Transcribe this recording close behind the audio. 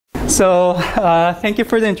Thank you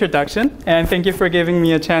for the introduction, and thank you for giving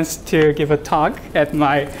me a chance to give a talk at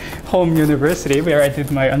my home university where I did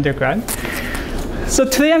my undergrad. So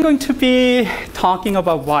today I'm going to be talking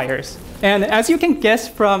about wires. And as you can guess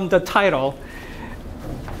from the title,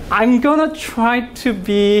 I'm going to try to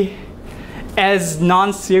be as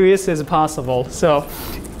non-serious as possible. So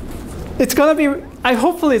it's going to be,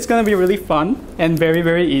 hopefully it's going to be really fun and very,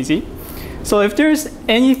 very easy. So if there's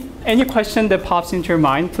any question that pops into your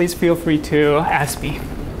mind, please feel free to ask me.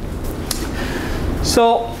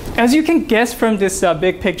 So as you can guess from this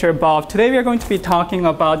big picture above, today we are going to be talking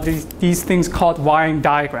about these things called wiring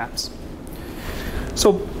diagrams.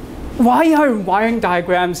 So why are wiring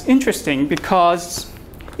diagrams interesting? Because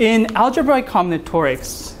in algebraic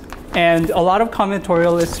combinatorics, and a lot of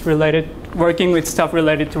combinatorialists working with stuff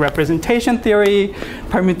related to representation theory,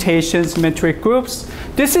 permutations, metric groups,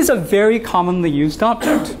 this is a very commonly used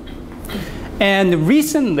object. And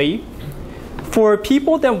recently, for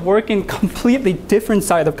people that work in completely different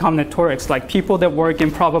side of combinatorics, like people that work in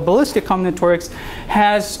probabilistic combinatorics,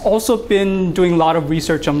 has also been doing a lot of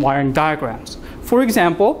research on wiring diagrams. For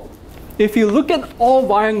example, if you look at all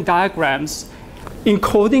wiring diagrams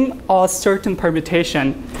encoding a certain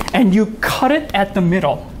permutation, and you cut it at the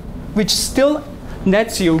middle, which still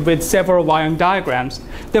nets you with several wiring diagrams,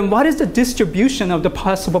 then what is the distribution of the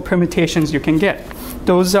possible permutations you can get?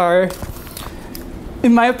 Those are,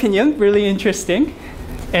 in my opinion, really interesting.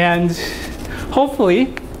 And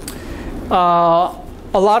hopefully, a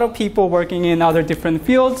lot of people working in other different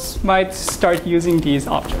fields might start using these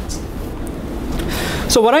objects.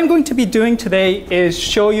 So what I'm going to be doing today is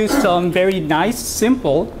show you some very nice,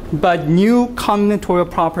 simple, but new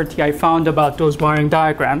combinatorial property I found about those wiring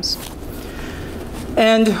diagrams.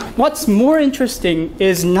 And what's more interesting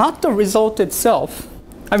is not the result itself.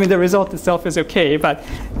 I mean, the result itself is OK, but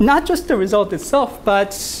not just the result itself,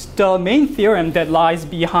 but the main theorem that lies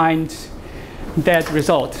behind that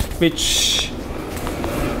result, which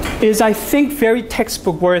is, I think, very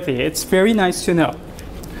textbook worthy. It's very nice to know.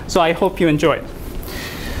 So I hope you enjoy it.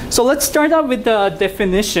 So let's start out with the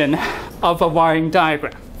definition of a wiring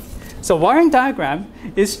diagram. So wiring diagram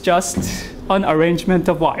is just an arrangement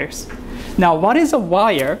of wires. Now, what is a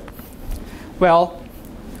wire? Well,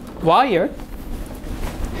 wire,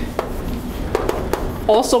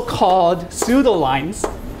 also called pseudolines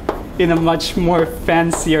in a much more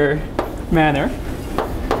fancier manner.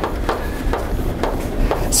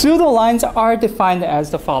 Pseudolines are defined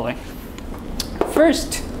as the following.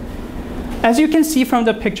 First, as you can see from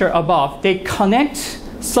the picture above, they connect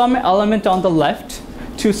some element on the left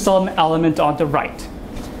to some element on the right.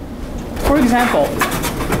 For example,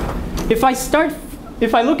 if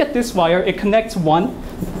I look at this wire, it connects 1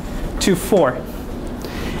 to 4.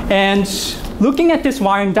 And looking at this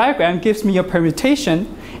wiring diagram gives me a permutation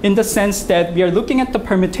in the sense that we are looking at the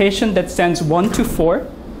permutation that sends 1 to 4,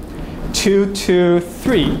 2 to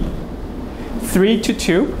 3, 3 to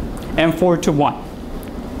 2, and 4 to 1.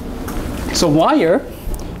 So wire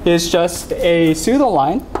is just a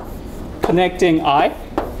pseudoline connecting I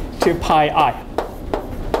to pi I,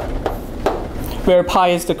 where pi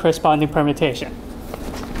is the corresponding permutation.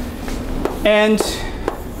 And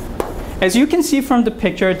as you can see from the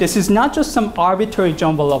picture, this is not just some arbitrary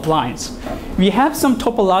jumble of lines. We have some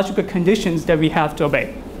topological conditions that we have to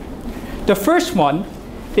obey. The first one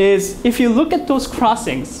is, if you look at those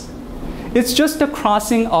crossings, it's just the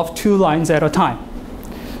crossing of 2 lines at a time.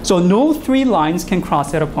 So no 3 lines can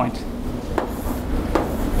cross at a point.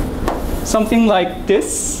 Something like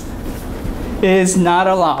this is not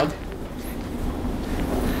allowed.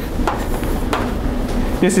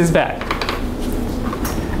 This is bad.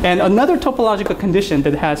 And another topological condition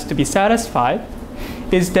that has to be satisfied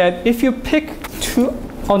is that if you pick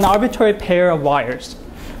an arbitrary pair of wires,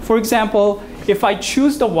 for example, if I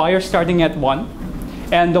choose the wire starting at 1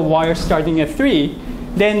 and the wire starting at 3,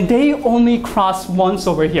 then they only cross once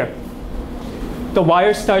over here. The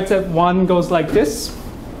wire starts at 1, goes like this.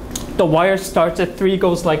 The wire starts at 3,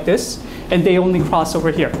 goes like this. And they only cross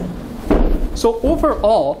over here. So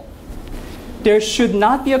overall, there should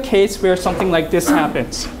not be a case where something like this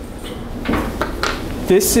happens.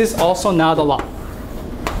 This is also not allowed.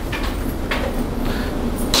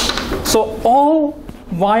 So all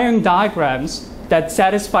wiring diagrams that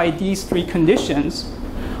satisfy these 3 conditions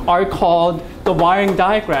are called the wiring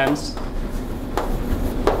diagrams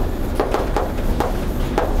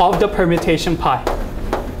of the permutation pi.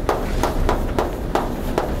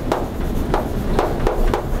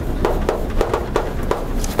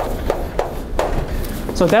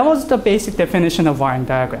 So that was the basic definition of wiring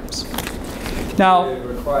diagrams. Now, do you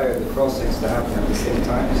require the crossings to happen at the same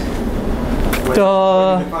time?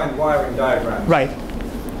 When you define wiring diagrams right.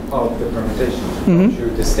 of the permutations, don't you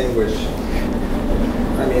distinguish?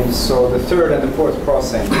 I mean, so the third and the fourth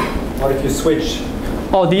crossing, what if you switch?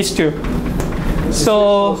 Oh, these two.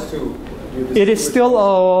 So it is still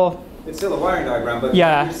a... It's still a wiring diagram, but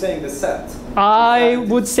yeah. you're saying the set. I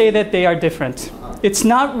would say that they are different. It's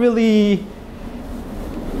not really...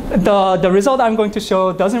 The result I'm going to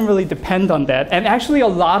show doesn't really depend on that. And actually, a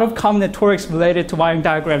lot of combinatorics related to wiring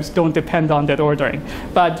diagrams don't depend on that ordering.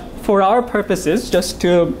 But for our purposes, just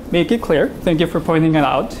to make it clear, thank you for pointing it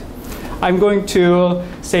out, I'm going to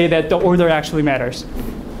say that the order actually matters.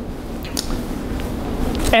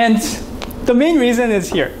 And the main reason is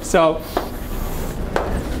here. So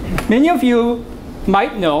many of you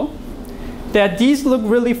might know that these look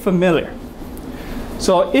really familiar.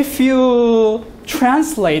 So if you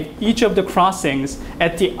translate each of the crossings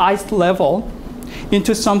at the ith level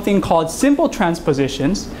into something called simple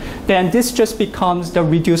transpositions, then this just becomes the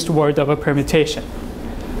reduced word of a permutation.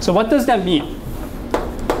 So what does that mean?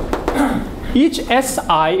 Each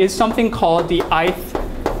SI is something called the ith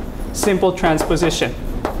simple transposition.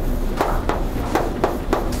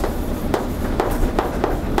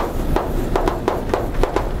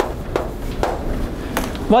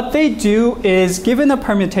 What they do is, given a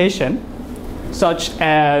permutation, such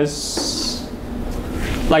as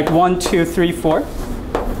like 1, 2, 3, 4,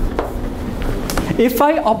 if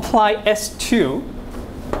I apply S2,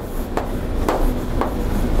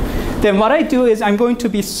 then what I do is I'm going to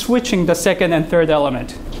be switching the second and third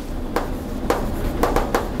element.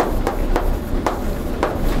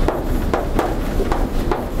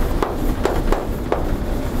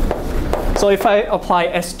 So if I apply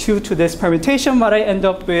S2 to this permutation, what I end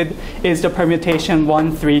up with is the permutation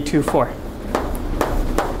 1, 3, 2, 4.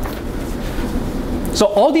 So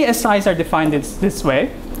all the SIs are defined this way.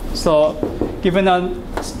 So given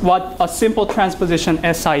what a simple transposition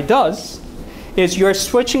SI does, is you're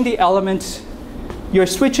switching the element, you're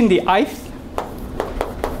switching the ith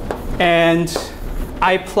and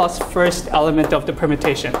I plus first element of the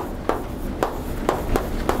permutation.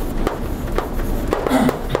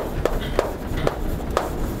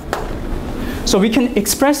 So we can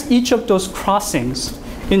express each of those crossings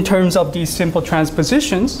in terms of these simple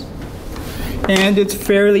transpositions, and it's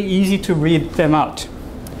fairly easy to read them out.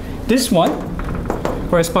 This one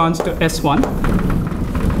corresponds to S1.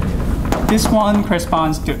 This one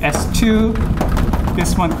corresponds to S2.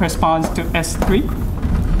 This one corresponds to S3.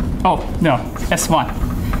 Oh, no, S1.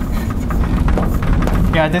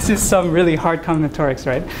 Yeah, this is some really hard combinatorics,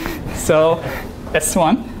 right? So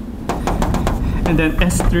S1, and then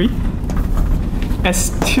S3,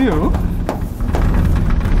 S2,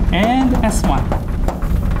 and S1.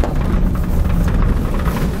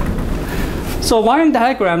 So wiring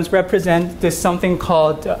diagrams represent this something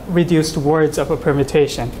called reduced words of a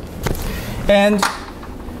permutation. And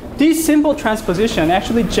these simple transpositions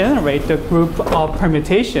actually generate the group of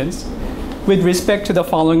permutations with respect to the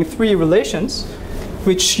following three relations,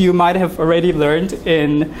 which you might have already learned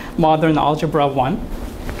in modern algebra 1.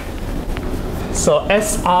 So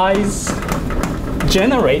SIs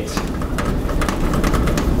generate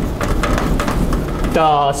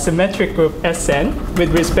the symmetric group Sn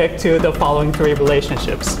with respect to the following three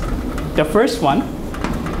relationships. The first one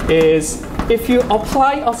is if you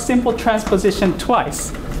apply a simple transposition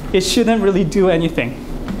twice, it shouldn't really do anything,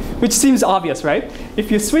 which seems obvious, right?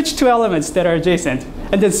 If you switch two elements that are adjacent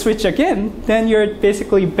and then switch again, then you're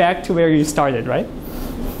basically back to where you started, right?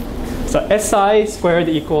 So SI squared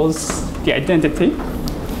equals the identity.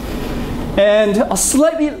 And a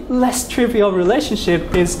slightly less trivial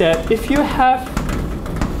relationship is that if you have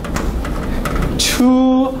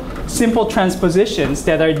two simple transpositions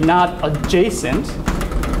that are not adjacent,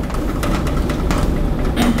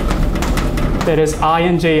 that is I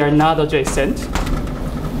and J are not adjacent,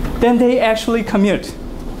 then they actually commute.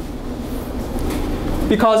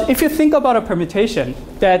 Because if you think about a permutation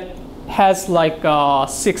that has like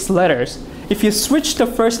 6 letters, if you switch the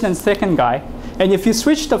first and second guy, and if you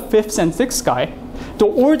switch the fifth and sixth guy, the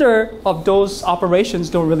order of those operations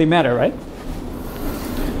don't really matter, right?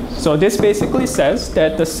 So this basically says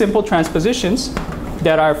that the simple transpositions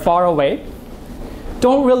that are far away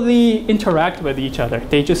don't really interact with each other.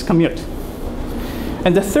 They just commute.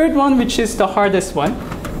 And the third one, which is the hardest one,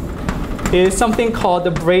 is something called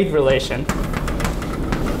the braid relation.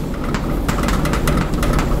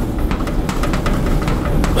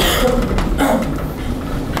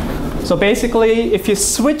 So basically, if you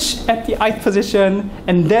switch at the ith position,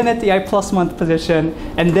 and then at the I plus 1th position,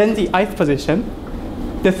 and then the ith position,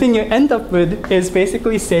 the thing you end up with is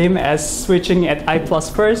basically same as switching at I plus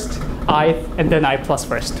first, ith, and then I plus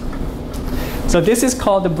first. So this is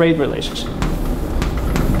called the braid relationship.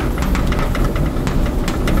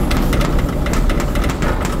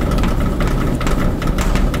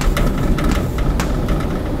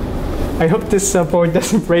 I hope this board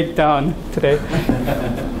doesn't break down today.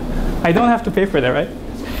 I don't have to pay for that, right?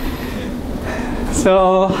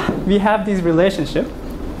 So we have these relationships.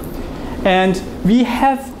 And we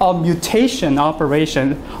have a mutation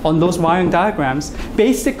operation on those wiring diagrams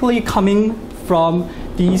basically coming from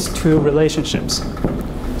these two relationships.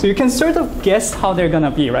 So you can sort of guess how they're going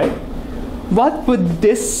to be, right? What would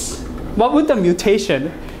the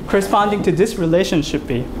mutation corresponding to this relationship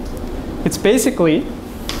be? It's basically,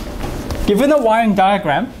 given a wiring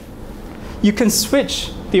diagram, you can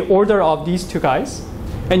switch the order of these two guys,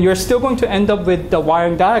 and you're still going to end up with the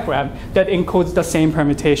wiring diagram that encodes the same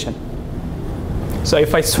permutation. So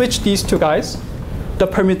if I switch these two guys, the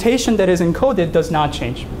permutation that is encoded does not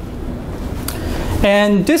change.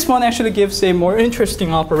 And this one actually gives a more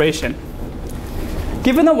interesting operation.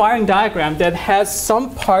 Given a wiring diagram that has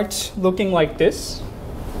some part looking like this,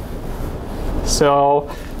 so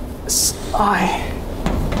SI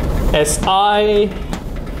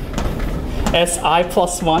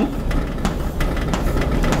plus 1,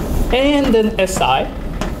 and then SI,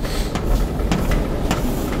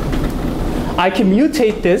 I can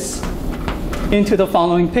mutate this into the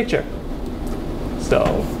following picture.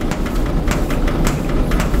 So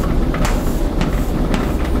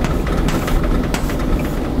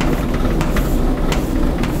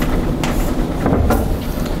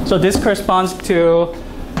this corresponds to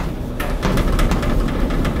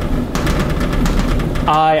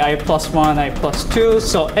I plus 1, I plus 2.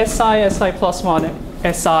 So SI plus 1,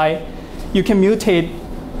 SI, you can mutate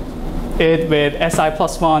it with SI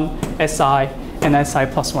plus 1, SI, and SI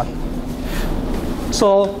plus 1.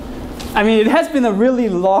 So, I mean, it has been a really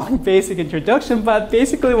long basic introduction, but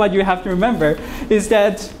basically what you have to remember is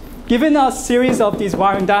that given a series of these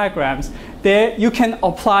wiring diagrams, there you can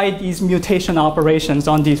apply these mutation operations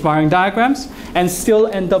on these wiring diagrams and still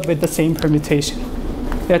end up with the same permutation.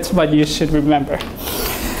 That's what you should remember.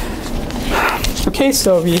 Okay,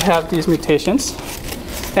 so we have these mutations.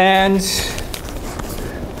 And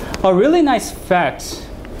a really nice fact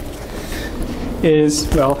is,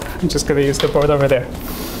 well, I'm just going to use the board over there.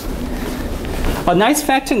 A nice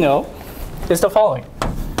fact to know is the following.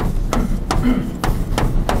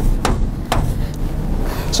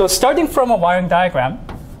 So starting from a wiring diagram,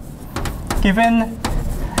 given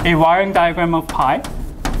a wiring diagram of pi,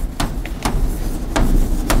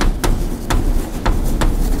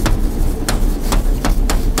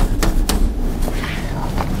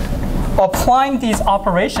 applying these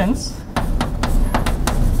operations,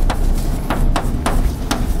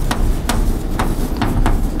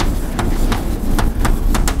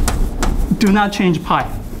 do not change pi,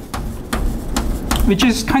 which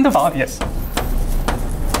is kind of obvious.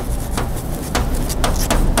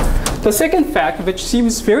 The second fact, which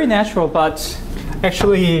seems very natural but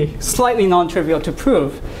actually slightly non-trivial to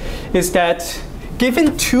prove, is that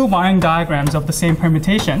given two wiring diagrams of the same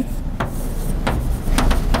permutation,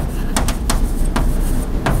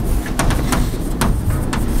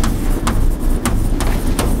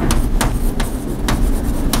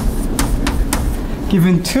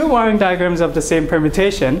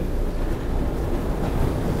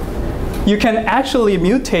 you can actually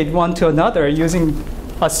mutate one to another using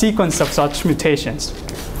a sequence of such mutations.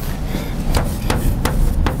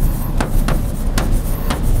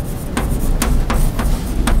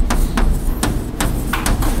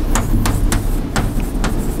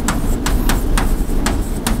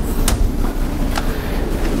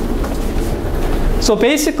 So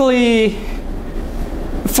basically,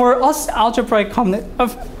 for us algebraic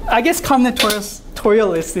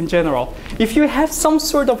combinatorialists in general, if you have some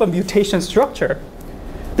sort of a mutation structure,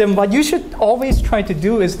 then what you should always try to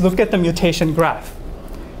do is look at the mutation graph.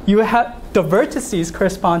 You have the vertices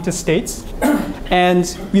correspond to states,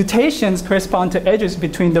 and mutations correspond to edges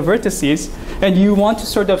between the vertices, and you want to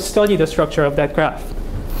sort of study the structure of that graph.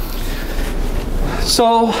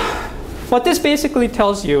 So what this basically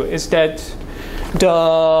tells you is that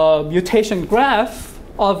the mutation graph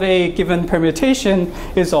of a given permutation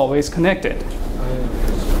is always connected.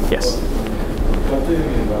 Yes? What do you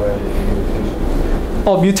mean by mutation?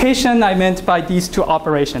 Oh, mutation I meant by these two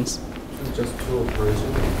operations. Just two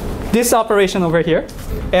operations? This operation over here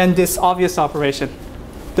and this obvious operation.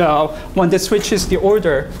 The one that switches the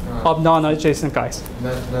order of non-adjacent guys.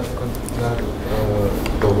 Not the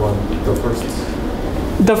first.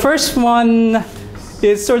 The first one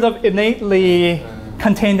is sort of innately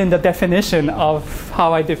contained in the definition of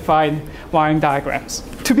how I define wiring diagrams.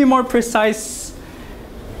 To be more precise,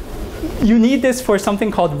 you need this for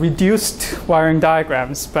something called reduced wiring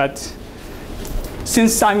diagrams, but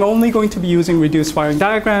since I'm only going to be using reduced wiring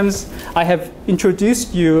diagrams, I have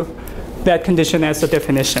introduced you that condition as a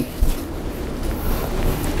definition.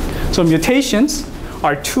 So mutations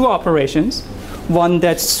are two operations, one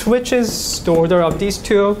that switches the order of these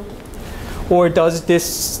two, or does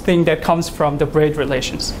this thing that comes from the braid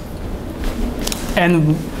relations.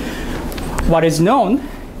 And what is known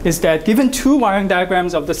is that given two wiring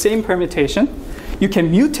diagrams of the same permutation, you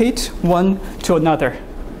can mutate one to another.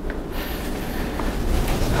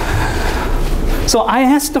 So I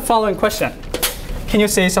asked the following question. Can you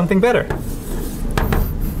say something better?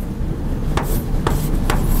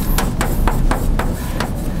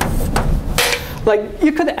 Like,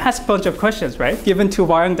 you could ask a bunch of questions, right? Given two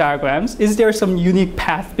wiring diagrams, is there some unique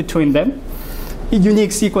path between them? A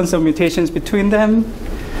unique sequence of mutations between them?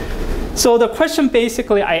 So the question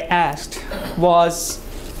basically I asked was,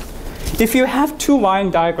 if you have two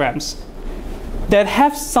wiring diagrams that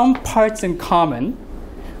have some parts in common,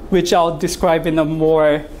 which I'll describe in a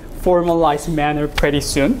more formalized manner pretty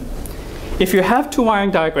soon. If you have two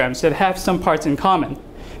wiring diagrams that have some parts in common,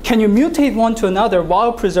 can you mutate one to another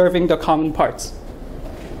while preserving the common parts?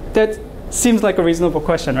 That seems like a reasonable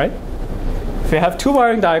question, right? If you have two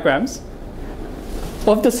wiring diagrams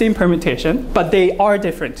of the same permutation, but they are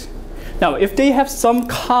different. Now, if they have some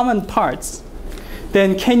common parts,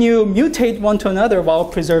 then can you mutate one to another while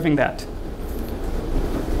preserving that?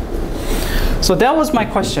 So that was my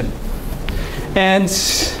question. And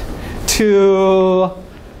to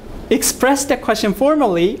express that question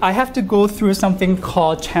formally, I have to go through something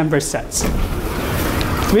called chamber sets,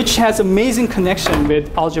 which has amazing connection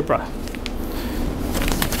with algebra.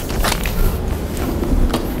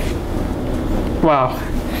 Wow,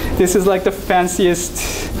 this is like the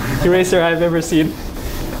fanciest eraser I've ever seen.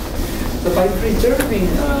 So by preserving,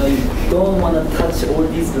 you don't want to touch all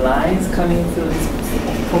these lines coming through this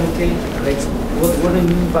permutation. Like, what do you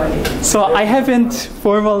mean by it? So I haven't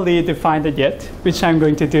formally defined it yet, which I'm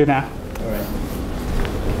going to do now. All right.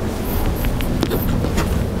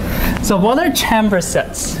 So what are chamber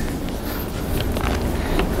sets?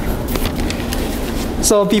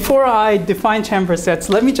 So before I define chamber sets,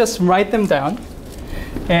 let me just write them down.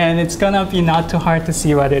 And it's going to be not too hard to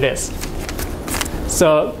see what it is.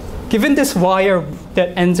 So given this wire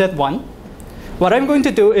that ends at 1, what I'm going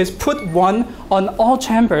to do is put 1 on all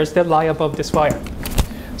chambers that lie above this wire.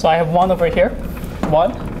 So I have 1 over here.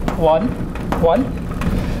 1, 1, 1,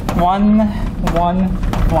 1, 1,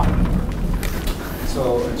 1.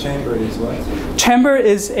 So a chamber is what? Chamber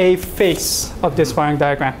is a face of this wiring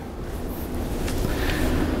diagram.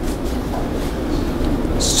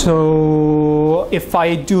 So if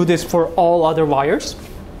I do this for all other wires,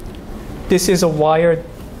 this is a wire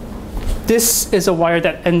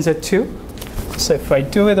that ends at 2. So if I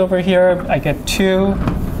do it over here, I get 2,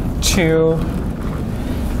 2,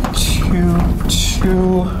 2,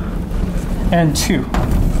 2, and 2.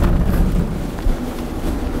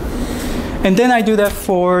 And then I do that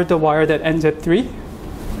for the wire that ends at 3.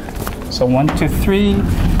 So 1, 2, 3,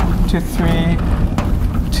 2, 3,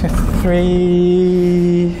 2,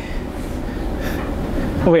 3.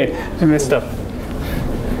 Oh, wait, I messed up.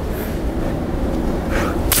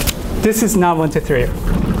 This is not 1, 2, 3.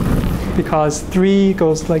 Because 3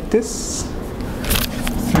 goes like this.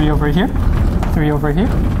 3 over here, 3 over here,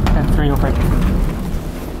 and 3 over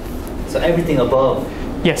here. So everything above?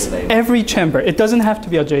 Yes, every chamber. It doesn't have to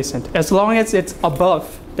be adjacent. As long as it's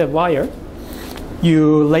above the wire,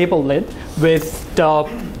 you label it with the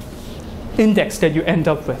index that you end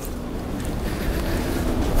up with.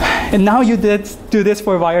 And now you do this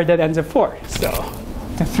for a wire that ends at 4. So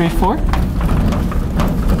 2, 3, 4.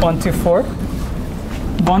 1, 2, 4.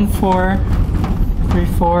 1, 4. 3,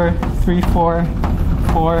 4. 3, 4.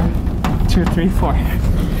 4. 2, 3, 4.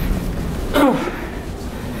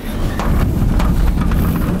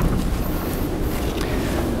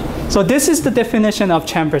 So this is the definition of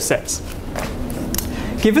chamber sets.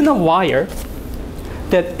 Given a wire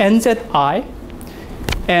that ends at I,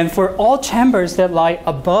 and for all chambers that lie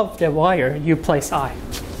above the wire, you place I.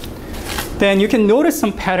 Then you can notice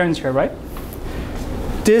some patterns here, right?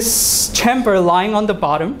 This chamber lying on the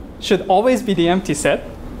bottom should always be the empty set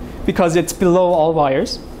because it's below all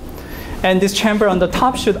wires. And this chamber on the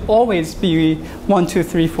top should always be 1, 2,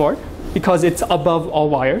 3, 4 because it's above all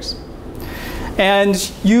wires. And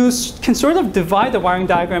you can sort of divide the wiring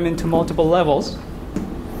diagram into multiple levels.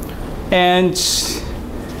 And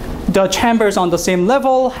the chambers on the same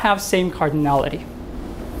level have same cardinality.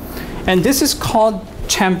 And this is called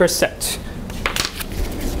chamber set.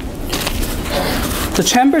 The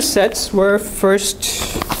chamber sets were first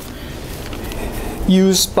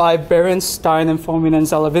used by Berenstein and Fomin and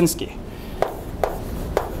Zalavinsky.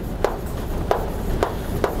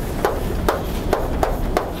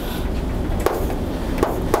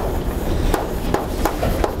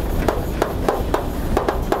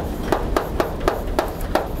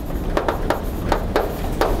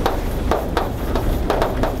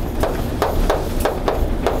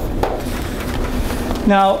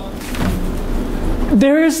 Now,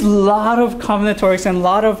 there's a lot of combinatorics and a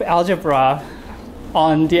lot of algebra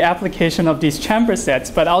on the application of these chamber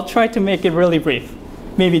sets, but I'll try to make it really brief,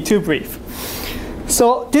 maybe too brief.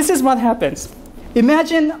 So this is what happens.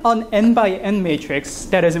 Imagine an n by n matrix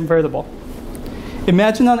that is invertible.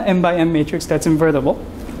 Imagine an n by n matrix that's invertible.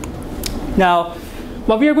 Now,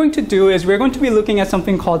 what we are going to do is we're going to be looking at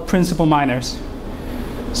something called principal minors.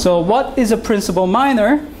 So what is a principal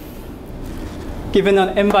minor? Given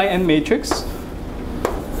an n by n matrix,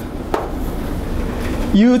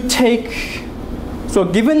 you take, so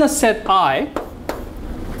given a set I,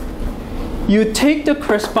 you take the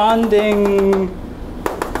corresponding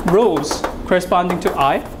rows corresponding to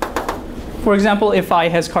I. For example, if I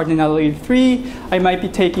has cardinality 3, I might be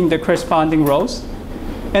taking the corresponding rows.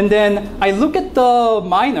 And then I look at the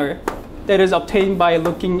minor that is obtained by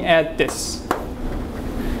looking at this.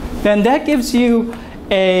 Then that gives you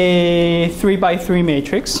a 3 by 3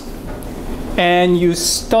 matrix, and you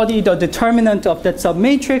study the determinant of that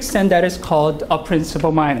submatrix, and that is called a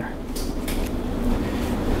principal minor.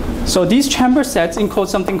 So these chamber sets encode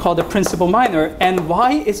something called a principal minor. And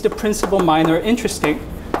why is the principal minor interesting?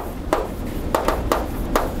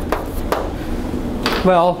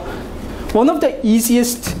 Well, one of the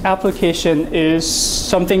easiest application is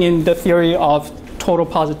something in the theory of total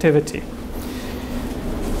positivity.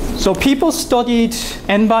 So people studied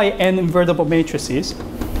n by n invertible matrices.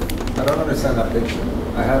 I don't understand that picture.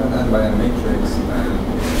 I have an n by n matrix.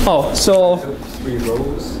 And Oh, so I took 3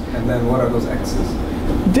 rows, and then what are those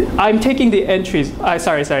x's? I'm taking the entries.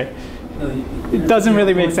 Sorry. No, It doesn't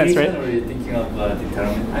really make sense, right? Or you're thinking of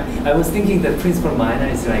determinant. I was thinking the principal minor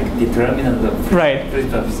is like determinant of Right.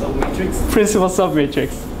 principal submatrix. Principal submatrix.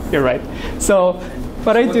 You're right. So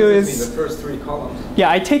what I What do does this is, mean, the first 3 columns? yeah,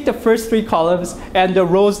 I take the first 3 columns and the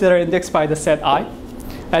rows that are indexed by the set I,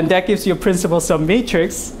 and that gives you a principal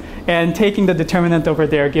submatrix, and taking the determinant over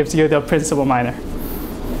there gives you the principal minor.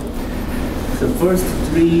 The first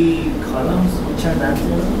 3 columns, which are not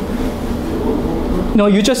zero? No,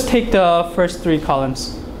 you just take the first 3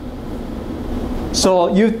 columns. So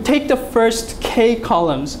you take the first k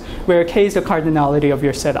columns, where k is the cardinality of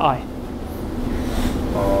your set I.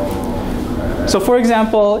 So for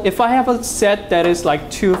example, if I have a set that is like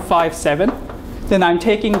 2, 5, 7, then I'm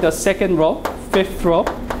taking the second row, 5th row,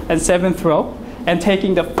 and 7th row, and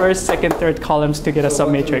taking the first, second, third columns to get a So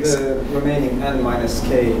submatrix. what do the remaining n minus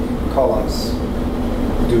k columns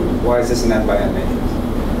do? Why is this an n by n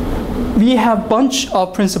matrix? We have a bunch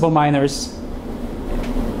of principal minors.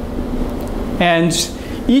 And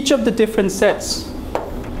each of the different sets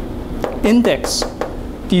index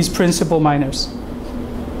these principal minors.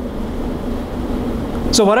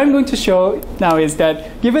 So what I'm going to show now is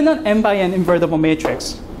that given an n by n invertible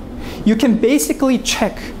matrix, you can basically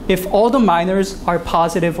check if all the minors are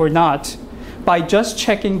positive or not by just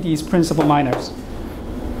checking these principal minors.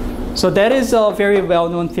 So that is a very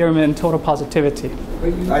well-known theorem in total positivity.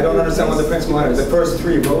 I don't understand what the principal minor is. The first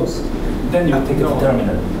 3 rows? Then you take a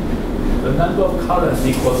determinant. The number of columns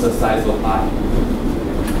equals the size of I.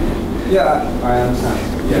 Yeah, I understand.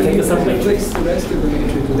 You take a submatrix. Replace the rest of the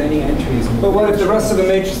matrix with any entries. But what if the rest of the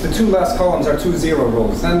matrix, the 2 last columns are 2 0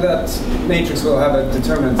 rows? Then that matrix will have a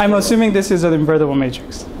determinant. I'm assuming this is an invertible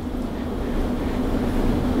matrix.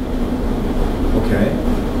 Okay.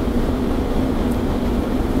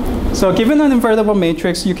 So given an invertible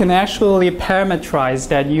matrix, you can actually parameterize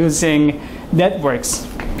that using networks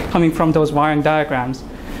coming from those wiring diagrams.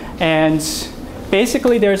 And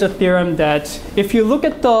basically there's a theorem that if you look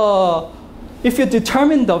at if you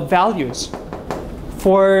determine the values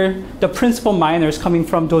for the principal minors coming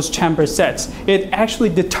from those chamber sets, it actually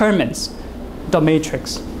determines the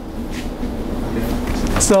matrix.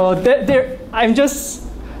 So I'm just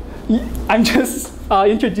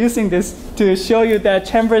introducing this to show you that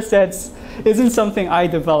chamber sets isn't something I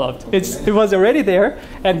developed. It was already there,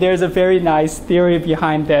 and there's a very nice theory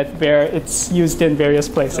behind that where it's used in various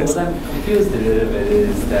places. So what I'm confused a little bit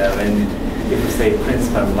is that when if you say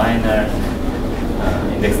principal minor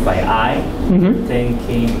indexed by I,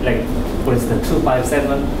 thinking like for instance 2, 5,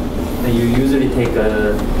 7, then you usually take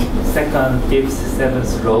a second, fifth,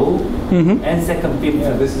 seventh row and second, fifth,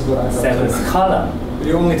 Yeah, this is what I thought. seventh column.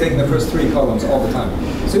 You're only taking the first 3 columns all the time.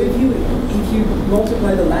 So if you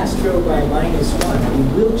multiply the last row by -1,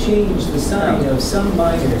 it will change the sign of some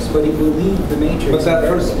minors, but it will leave the matrix. But that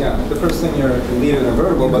first, the first thing you're leaving a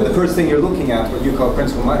variable, but the first thing you're looking at, what you call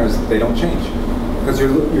principal minors, they don't change. Because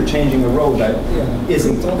you're changing a row that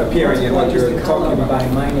isn't appearing in what you're talking about. By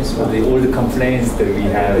 -1. The old complaints that we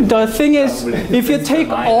have. The thing is, if you take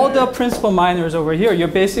all the principal minors over here,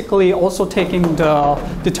 you're basically also taking the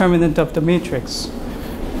determinant of the matrix.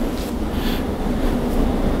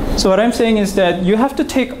 So what I'm saying is that you have to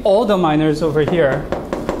take all the minors over here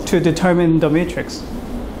to determine the matrix.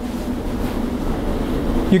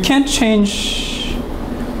 You can't change,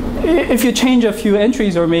 if you change a few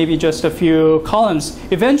entries or maybe just a few columns,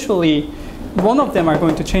 eventually one of them are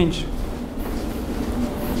going to change.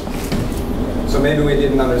 So maybe we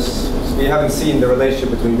didn't understand, we haven't seen the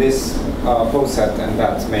relationship between this flow set and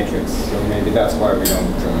that matrix. So maybe that's why we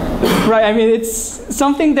don't. Right, I mean, it's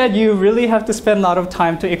something that you really have to spend a lot of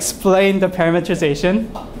time to explain the parametrization.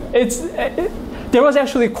 There was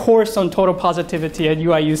actually a course on total positivity at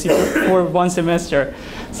UIUC for one semester.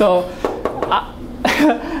 So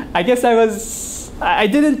I guess I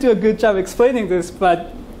didn't do a good job explaining this, but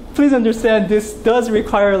please understand this does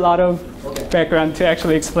require a lot of background to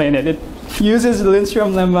actually explain it. It uses the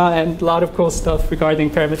Lindstrom lemma and a lot of cool stuff regarding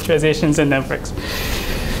parametrizations and networks.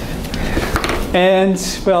 And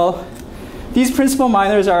well, these principal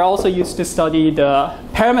minors are also used to study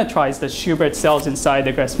parametrize the Schubert cells inside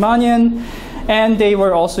the Grassmannian. And they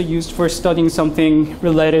were also used for studying something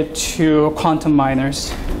related to quantum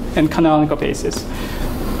minors and canonical bases.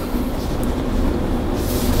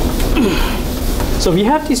 So we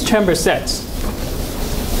have these chamber sets.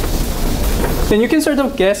 Then you can sort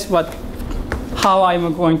of guess how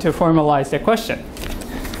I'm going to formalize that question.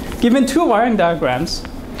 Given two wiring diagrams,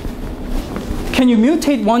 can you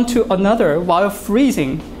mutate one to another while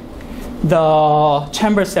freezing the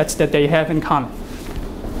chamber sets that they have in common?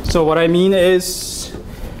 So what I mean is,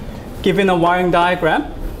 given a wiring diagram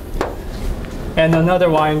and another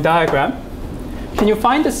wiring diagram, can you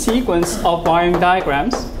find the sequence of wiring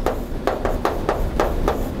diagrams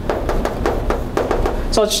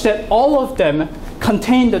such that all of them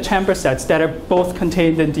contain the chamber sets that are both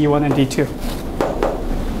contained in D1 and D2?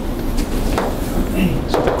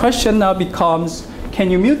 So the question now becomes,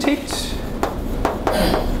 can you mutate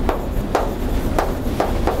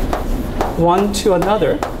one to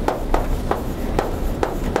another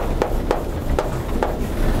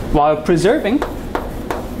while preserving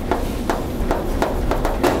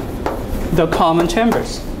the common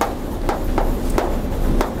chambers?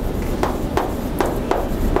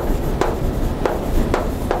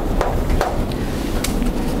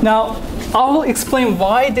 Now, I'll explain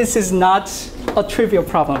why this is not a trivial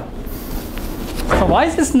problem. So why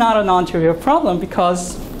is this not a non-trivial problem?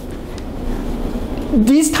 Because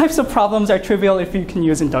these types of problems are trivial if you can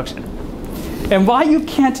use induction. And why you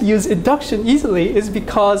can't use induction easily is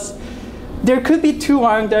because there could be two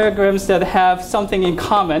wiring diagrams that have something in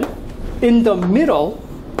common in the middle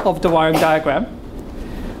of the wiring diagram,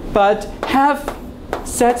 but have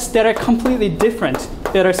sets that are completely different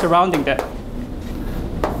that are surrounding them.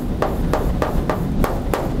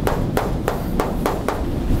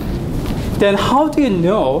 Then how do you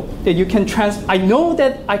know that you can I know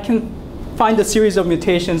that I can find a series of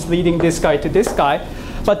mutations leading this guy to this guy,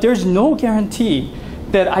 but there's no guarantee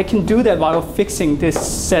that I can do that while fixing this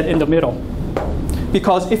set in the middle.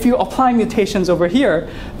 Because if you apply mutations over here,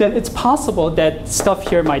 then it's possible that stuff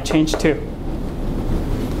here might change too.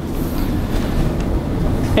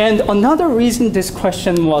 And another reason this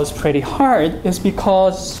question was pretty hard is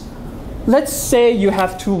because let's say you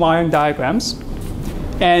have two wiring diagrams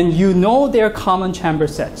and you know their common chamber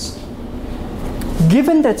sets.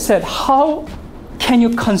 Given that set, how can you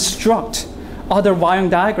construct other wiring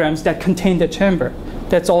diagrams that contain the chamber?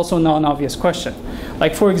 That's also a non-obvious question.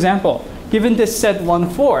 Like for example, given this set 1,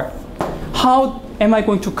 4, how am I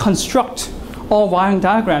going to construct all wiring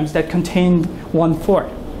diagrams that contain 1, 4?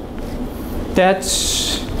 That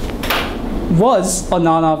was a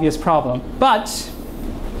non-obvious problem. But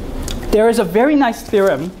there is a very nice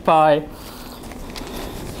theorem by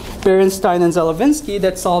Berenstein and Zelevinsky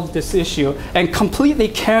that solves this issue and completely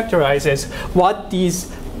characterizes what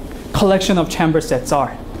these collection of chamber sets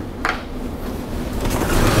are.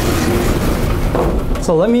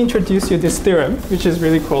 So let me introduce you this theorem, which is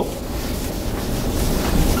really cool.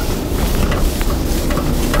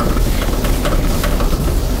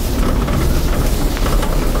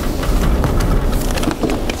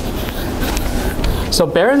 So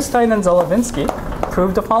Berenstein and Zelevinsky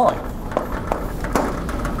proved the following.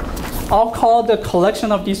 I'll call the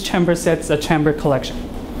collection of these chamber sets a chamber collection.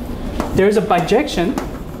 There's a bijection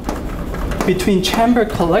between chamber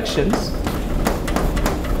collections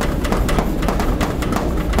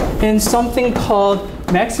in something called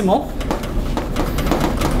maximal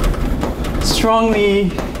strongly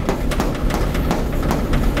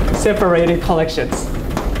separated collections.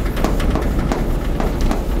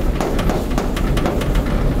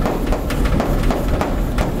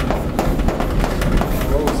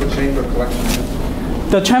 What was the chamber collection?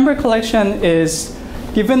 The chamber collection is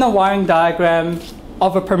given a wiring diagram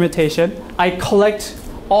of a permutation. I collect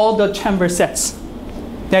all the chamber sets.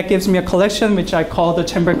 That gives me a collection which I call the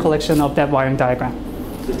chamber collection of that wiring diagram.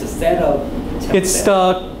 So it's a set of chamber It's sets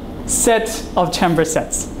the set of chamber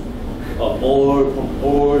sets of all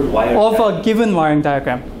wire of diagram. a given wiring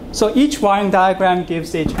diagram. So each wiring diagram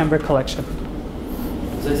gives a chamber collection.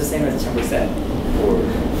 So it's the same as chamber set?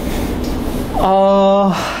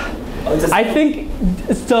 Or it's the I same?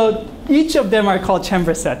 think each of them are called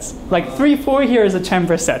chamber sets. Like 3, 4 here is a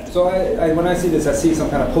chamber set. So when I see this, I see some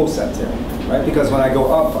kind of post set here, right? Because when I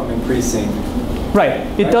go up, I'm increasing. Right,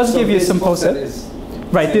 it right? does So give you this some post post set set. is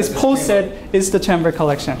Right, same this as post chamber. set is the chamber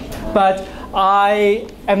collection. But I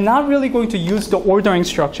am not really going to use the ordering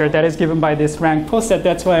structure that is given by this rank post set.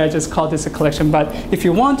 That's why I just call this a collection. But if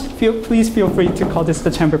you want, please feel free to call this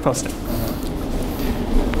the chamber post set.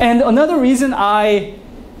 And another reason I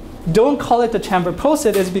don't call it the chamber post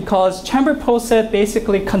set is because chamber post set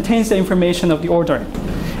basically contains the information of the ordering.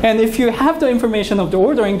 And if you have the information of the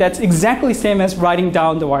ordering, that's exactly same as writing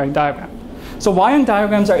down the wiring diagram. So wiring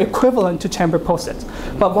diagrams are equivalent to chamber post sets.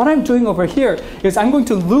 But what I'm doing over here is I'm going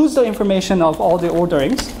to lose the information of all the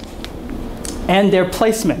orderings and their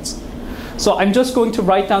placements. So I'm just going to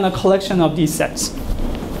write down a collection of these sets.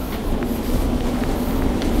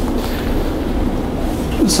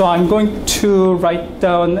 So I'm going to write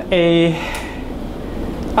down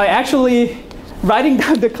writing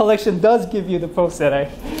down the collection does give you the post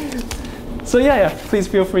set. So yeah, please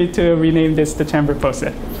feel free to rename this the chamber post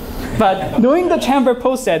set. But knowing the chamber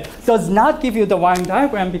post set does not give you the wiring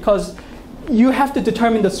diagram because you have to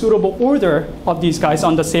determine the suitable order of these guys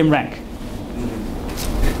on the same rank.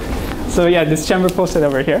 So yeah, this chamber post set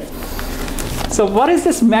over here. So what is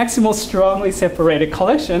this maximal strongly separated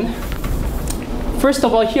collection? First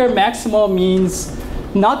of all, here maximal means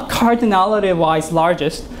not cardinality-wise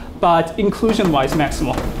largest, but inclusion-wise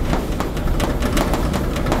maximal.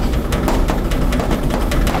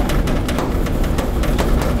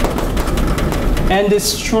 And this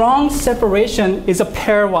strong separation is a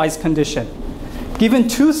pairwise condition. Given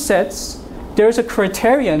two sets, there's a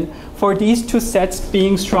criterion for these two sets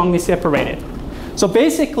being strongly separated. So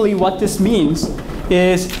basically what this means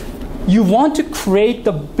is you want to create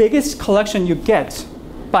the biggest collection you get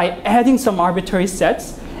by adding some arbitrary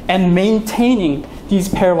sets and maintaining these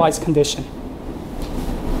pairwise conditions.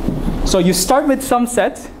 So you start with some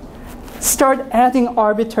sets, start adding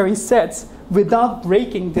arbitrary sets without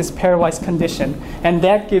breaking this pairwise condition, and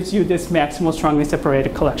that gives you this maximal strongly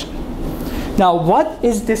separated collection. Now, what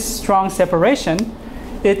is this strong separation?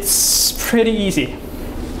 It's pretty easy.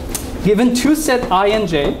 Given two set I and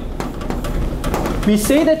j, we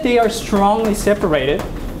say that they are strongly separated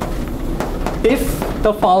if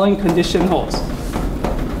the following condition holds.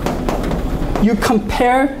 You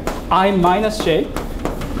compare I minus j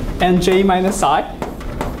and j minus I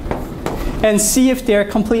and see if they're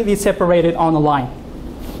completely separated on a line.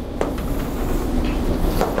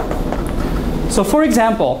 So for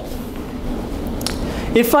example,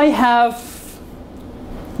 if I have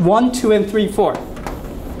 1, 2, and 3, 4,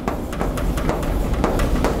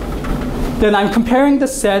 then I'm comparing the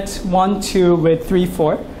set 1, 2 with 3,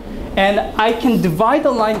 4, and I can divide the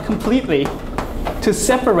line completely to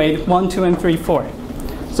separate 1, 2, and 3, 4.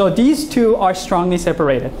 So these two are strongly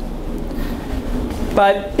separated.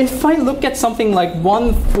 But if I look at something like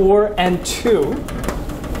 1, 4, and 2,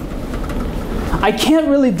 I can't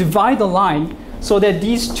really divide the line so that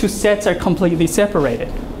these two sets are completely separated,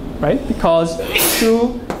 right? Because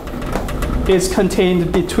 2 is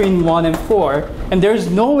contained between 1 and 4, and there's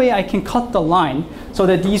no way I can cut the line so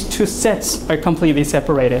that these two sets are completely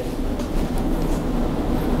separated.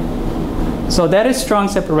 So that is strong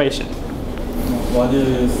separation. What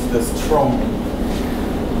is the strong?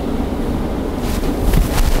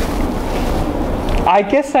 I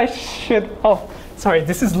guess I should, oh, sorry,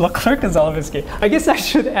 this is Leclerc and Zolovinsky. I guess I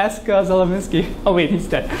should ask Zolovinsky. Oh wait, he's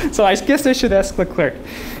dead. So I guess I should ask Leclerc.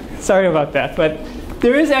 Sorry about that, but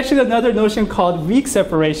there is actually another notion called weak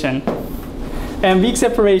separation. And weak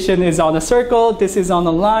separation is on a circle, this is on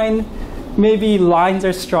a line. Maybe lines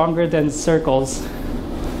are stronger than circles.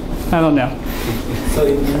 I don't know. So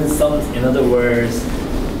in other words,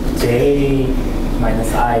 j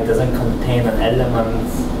minus I doesn't contain an element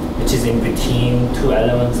which is in between two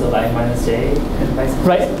elements of I minus j and vice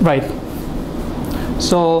versa. Right.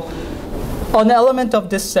 So an element of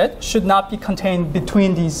this set should not be contained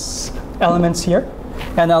between these elements here,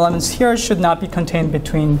 and elements here should not be contained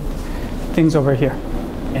between things over here.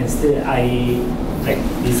 And still,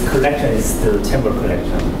 this collection is still chamber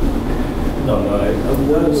collection. No.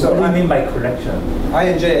 What do you mean by collection? I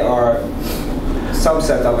and J are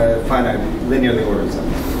subset of a finite linearly ordered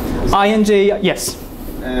set. I and J, yes.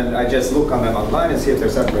 And I just look on them online and see if they're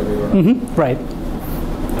separated or not. Right.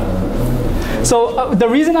 So the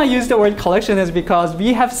reason I use the word collection is because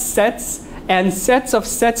we have sets and sets of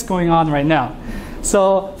sets going on right now.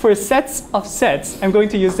 So for sets of sets, I'm going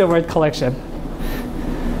to use the word collection.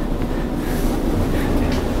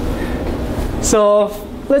 So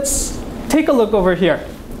let's take a look over here.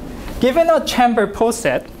 Given a chamber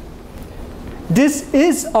poset, this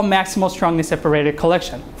is a maximal strongly separated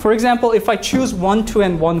collection. For example, if I choose 1, 2,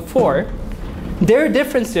 and 1, 4, their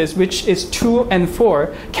differences, which is 2 and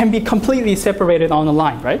 4, can be completely separated on a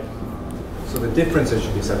line, right? So the differences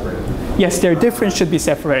should be separated. Yes, their difference should be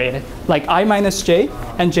separated, like I minus j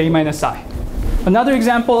and j minus I. Another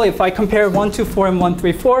example, if I compare 1, 2, 4, and 1,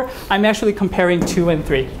 3, 4, I'm actually comparing 2 and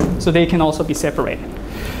 3. So they can also be separated.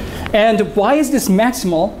 And why is this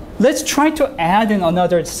maximal? Let's try to add in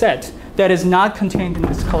another set that is not contained in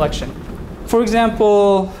this collection. For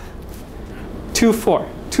example, 2, 4.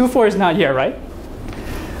 2, 4 is not here, right?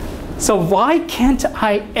 So why can't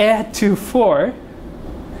I add 2, 4?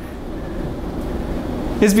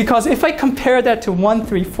 Is because if I compare that to 1,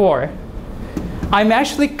 3, 4, I'm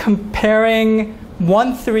actually comparing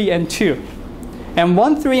 1, 3, and 2. And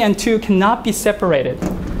 1, 3, and 2 cannot be separated.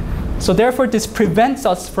 So therefore, this prevents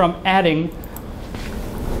us from adding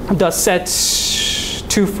the set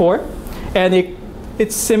 2, 4. And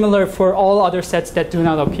it's similar for all other sets that do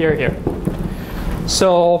not appear here.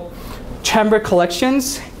 So chamber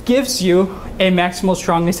collections gives you a maximal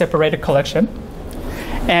strongly separated collection.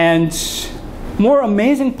 And more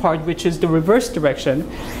amazing part, which is the reverse direction,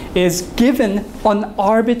 is given an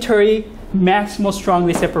arbitrary maximal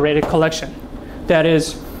strongly separated collection. That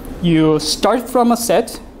is, you start from a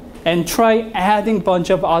set and try adding a bunch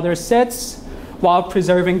of other sets while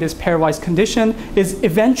preserving this pairwise condition is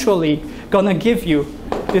eventually going to give you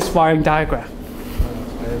this wiring diagram.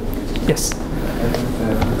 Yes?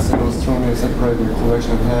 Maximal strongly separated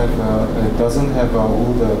collection doesn't have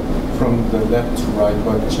all the from the left to right,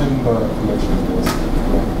 but chamber collection does.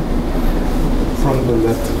 Right? From the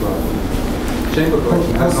left to right. Chamber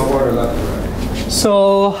collection has no order left to right.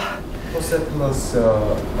 So Poset plus,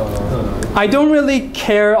 I don't really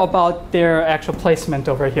care about their actual placement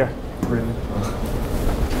over here. really?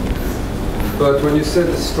 But when you said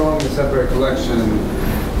the strongly separated collection,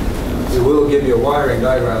 it will give you a wiring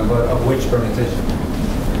diagram, but of which permutation?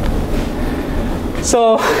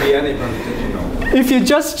 So It could be any permutation, no. if you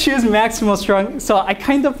just choose maximal strong, so I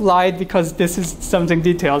kind of lied because this is something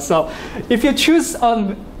detailed. So if you choose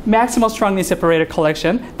a maximal strongly separated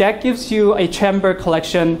collection, that gives you a chamber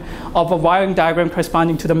collection of a wiring diagram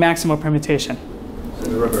corresponding to the maximal permutation. So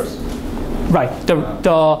the reverse. Right,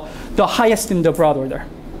 the highest in the broad order,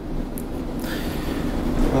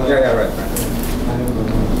 Yeah, right.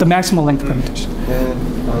 the maximal length permutation. And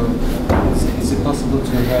is it possible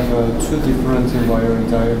to have two different wiring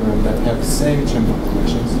diagrams that have same chamber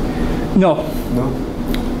collections? No.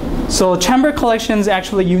 No? So chamber collections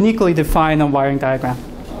actually uniquely define a wiring diagram.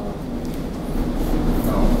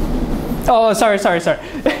 Oh, sorry.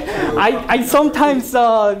 I sometimes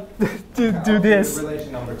do this.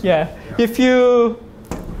 Relation number 2. Yeah. If you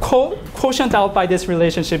quotient out by this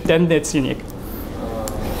relationship, then it's unique.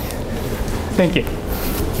 Thank you.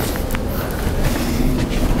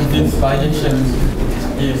 This bijection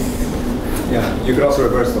is Yeah, you could also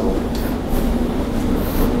reverse the whole.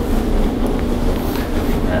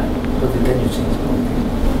 But then you change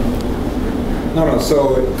the No,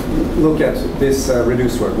 so look at this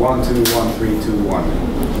reduced word, 1, 2, 1, 3, 2,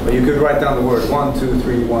 1. But you could write down the word 1, 2,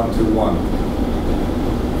 3, 1, 2, 1.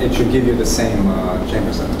 It should give you the same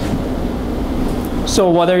chamber set. So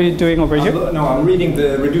what are you doing over here? No, I'm reading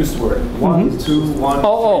the reduced word. 1, 2,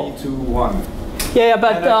 1, 3, 2, 1. Yeah, And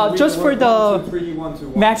I can but read just the for word the 1, 2, 3, 1, 2,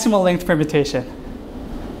 1. maximal length permutation.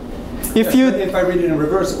 If Yes, you but if I read it in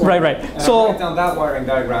reverse order, Right. and So- I write down that wiring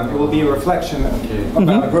diagram, it will be a reflection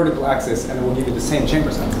about a vertical axis, and it will give you the same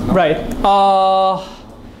chamber set. No? right, Or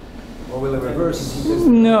will it reverse?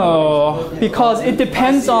 no, because it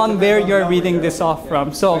depends on where you're reading this off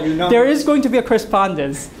from. So So you number- there is going to be a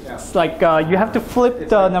correspondence. Yeah. It's like you have to flip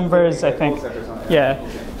the numbers, I think. Yeah.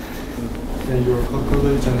 And your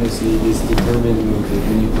calculation is determined with the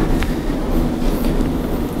unity.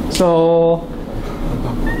 So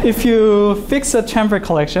if you fix a chamfer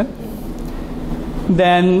collection,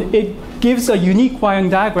 then it gives a unique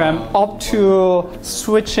wiring diagram up to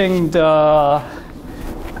switching the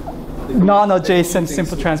non-adjacent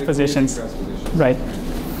simple transpositions. Right.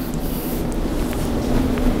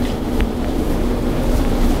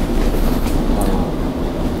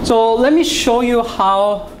 So let me show you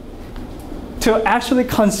how to actually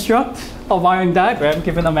construct a wiring diagram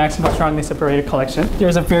given a maximal strongly separated collection.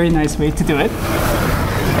 There's a very nice way to do it.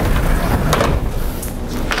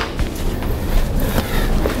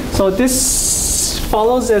 So this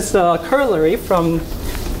follows as a corollary from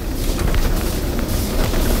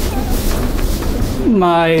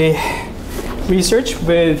my research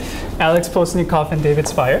with Alex Postnikov and David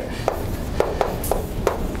Spire.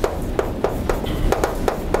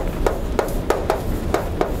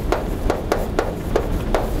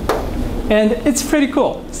 And it's pretty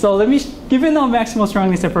cool. So given a maximal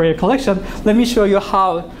strongly separated collection, let me show you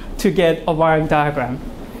how to get a wiring diagram.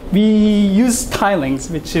 We use tilings,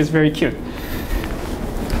 which is very cute.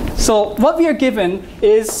 So what we are given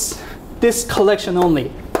is this collection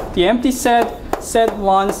only. The empty set, set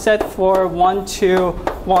 1, set 4, 1, 2,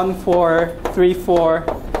 1, 4, 3, 4,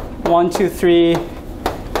 1, 2, 3,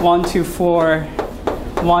 1, 2, 4,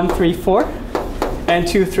 1, 3, 4, and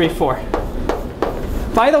 2, 3, 4.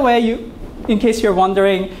 By the way, in case you're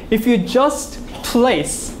wondering, if you just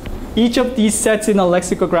place each of these sets in a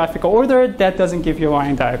lexicographical order, that doesn't give you a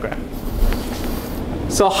wiring diagram.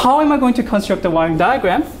 So how am I going to construct a wiring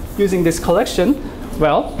diagram using this collection?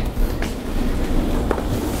 Well,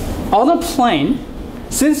 on a plane,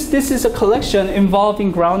 since this is a collection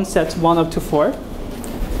involving ground sets 1 up to 4,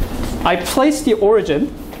 I place the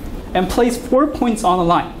origin and place 4 points on a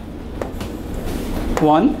line.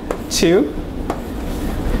 1, 2,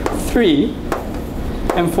 3,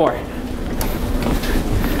 and 4.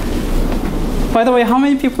 By the way, how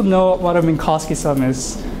many people know what a Minkowski sum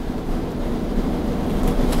is?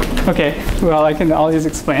 Okay, well, I can always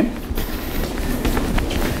explain.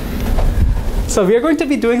 So we are going to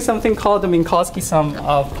be doing something called the Minkowski sum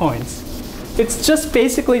of points. It's just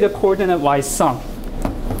basically the coordinate-wise sum.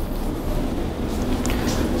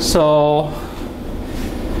 So,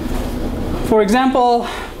 for example,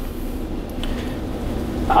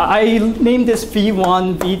 I named this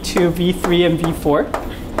V1, V2, V3, and V4.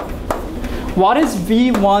 What is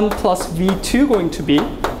V1 plus V2 going to be?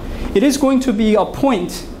 It is going to be a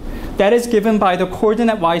point that is given by the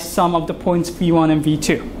coordinate-wise sum of the points V1 and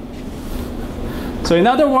V2. So in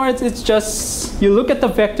other words, it's just, you look at the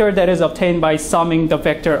vector that is obtained by summing the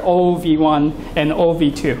vector OV1 and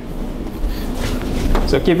OV2.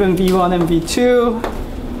 So given V1 and V2,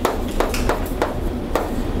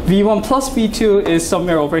 V1 plus V2 is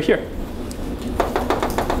somewhere over here.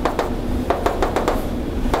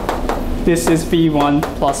 This is V1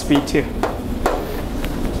 plus V2.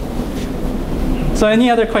 So any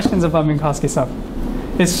other questions about Minkowski sum?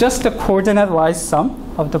 It's just the coordinate-wise sum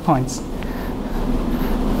of the points.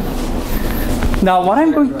 Now what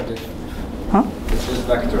I'm going... Huh? It's just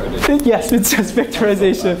vector addition. Yes, it's just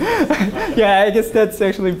vectorization. Yeah, I guess that's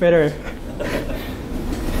actually better.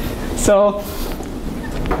 So,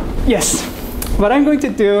 yes, what I'm going to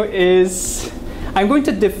do is I'm going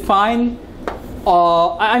to define,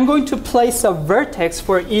 I'm going to place a vertex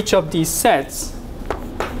for each of these sets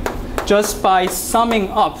just by summing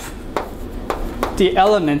up the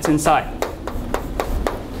elements inside.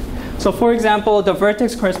 So for example, the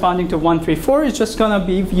vertex corresponding to 1, 3, 4 is just going to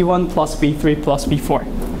be V1 plus V3 plus V4.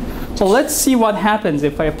 So let's see what happens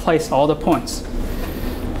if I place all the points.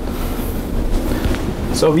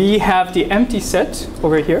 So we have the empty set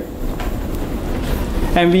over here.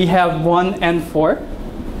 And we have 1 and 4.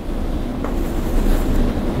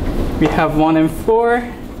 We have 1 and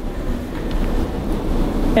 4.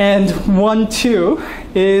 And 1, 2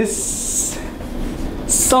 is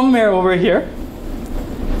somewhere over here,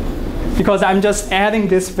 because I'm just adding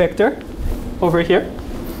this vector over here.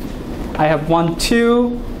 I have 1,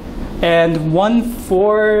 2, and 1,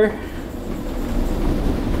 4.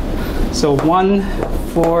 So 1,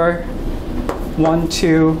 4, 1,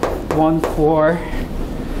 2, 1, 4,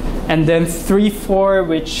 and then 3, 4,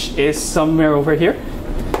 which is somewhere over here.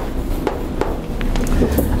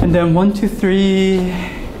 And then 1, 2, 3.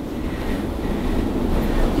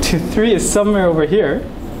 2, 3 is somewhere over here.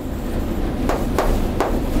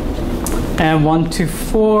 And 1, 2,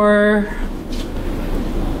 4.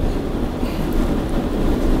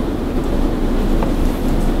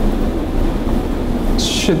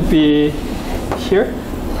 Should be here.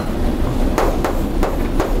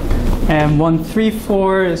 And 1, 3,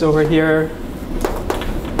 4 is over here.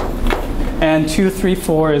 And 2, 3,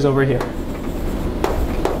 4 is over here.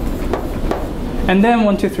 And then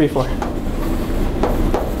 1, 2, 3, 4.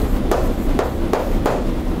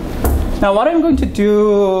 Now what I'm going to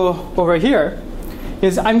do over here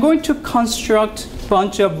is I'm going to construct a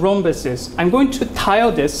bunch of rhombuses. I'm going to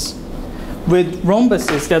tile this with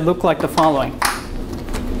rhombuses that look like the following.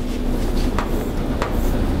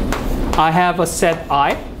 I have a set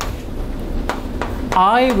I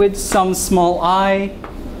with some small I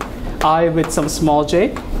with some small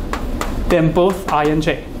j, then both I and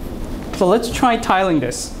j. So let's try tiling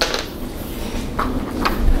this.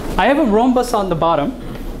 I have a rhombus on the bottom.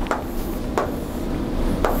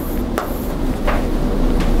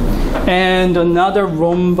 And another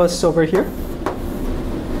rhombus over here.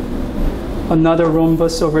 Another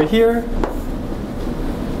rhombus over here.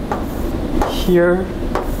 Here.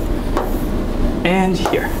 And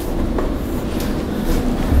here.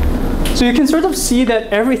 So you can sort of see that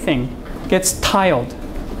everything gets tiled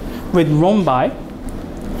with rhombi.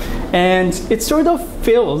 And it sort of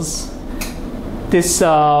fills this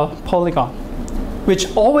polygon,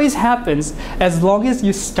 which always happens as long as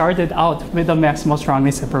you started out with a maximal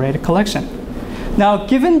strongly separated collection. Now,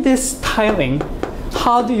 given this tiling,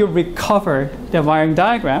 how do you recover the wiring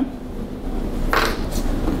diagram?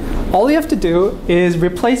 All you have to do is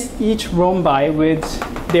replace each rhombi with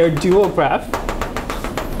their dual graph.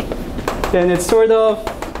 Then it sort of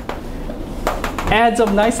adds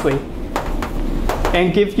up nicely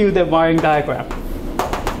and gives you the wiring diagram.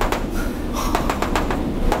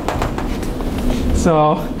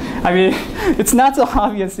 So, I mean, it's not so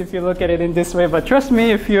obvious if you look at it in this way, but trust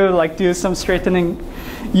me, if you like do some straightening,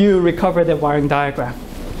 you recover the wiring diagram.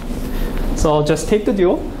 So I'll just take the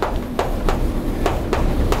dual,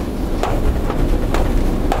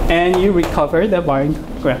 and you recover the wiring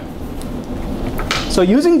diagram. So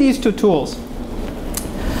using these two tools,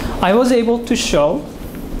 I was able to show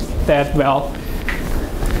that, well,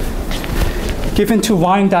 given two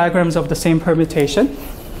wiring diagrams of the same permutation,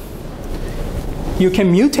 you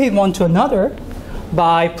can mutate one to another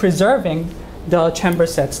by preserving the chamber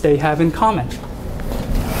sets they have in common.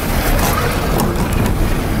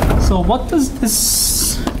 So what does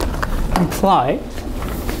this imply?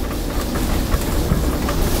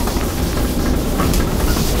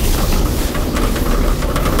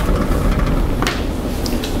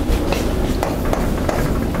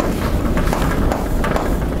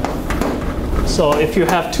 So if you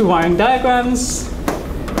have two wiring diagrams,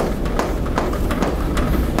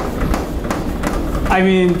 I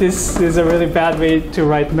mean, this is a really bad way to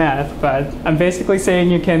write math, but I'm basically saying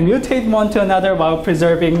you can mutate one to another while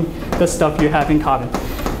preserving the stuff you have in common.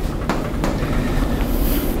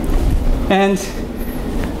 And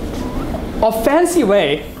a fancy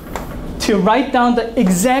way to write down the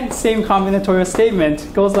exact same combinatorial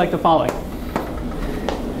statement goes like the following.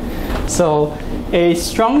 So a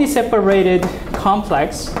strongly separated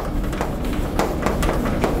complex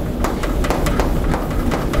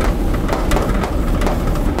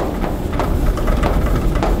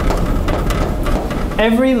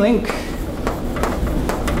every link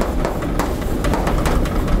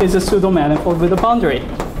is a pseudo-manifold with a boundary.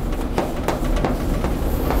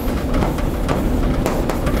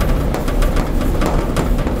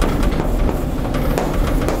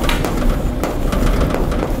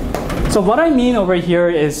 So what I mean over here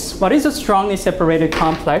is, what is a strongly separated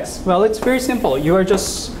complex? Well, it's very simple. You are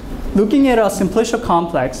just looking at a simplicial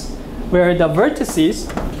complex where the vertices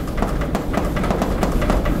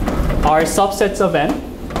are subsets of n.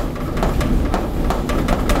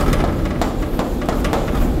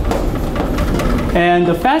 And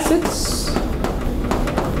the facets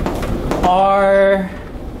are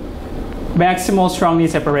maximal strongly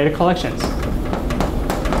separated collections.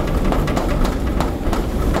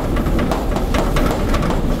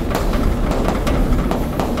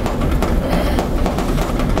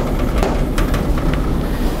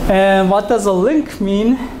 And what does a link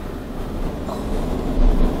mean?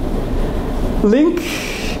 Link,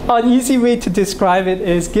 an easy way to describe it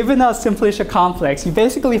is, given a simplicial complex, you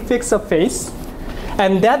basically fix a face,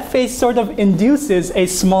 and that face sort of induces a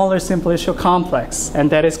smaller simplicial complex, and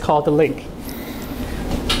that is called a link.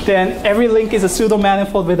 Then every link is a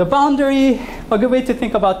pseudo-manifold with a boundary. A good way to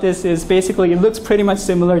think about this is basically it looks pretty much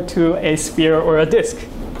similar to a sphere or a disk.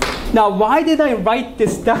 Now, why did I write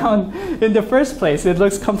this down in the first place? It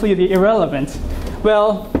looks completely irrelevant.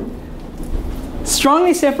 Well,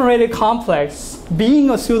 strongly separated complex being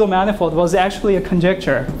a pseudo-manifold was actually a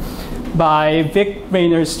conjecture by Vic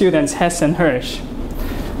Rayner's students Hess and Hirsch.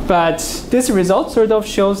 But this result sort of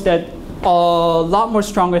shows that a lot more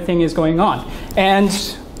stronger thing is going on. And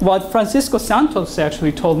what Francisco Santos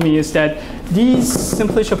actually told me is that these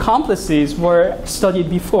simplicial complexes were studied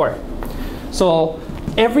before. So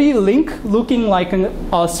every link looking like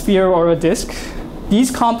a sphere or a disk, these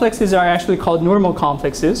complexes are actually called normal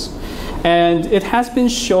complexes. And it has been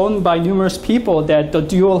shown by numerous people that the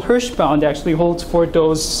dual Hirsch bound actually holds for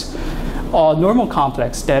those normal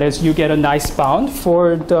complex. That is, you get a nice bound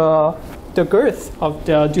for the girth of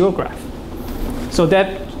the dual graph. So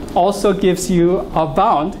that also gives you a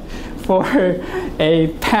bound for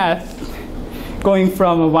a path going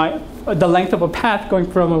from the length of a path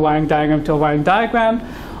going from a wiring diagram to a wiring diagram,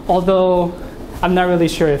 although I'm not really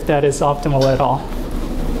sure if that is optimal at all.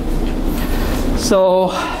 So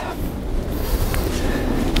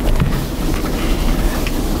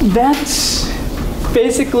that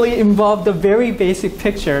basically involved a very basic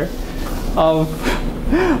picture of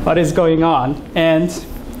what is going on. And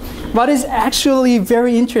what is actually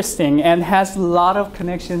very interesting and has a lot of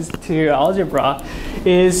connections to algebra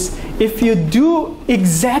is if you do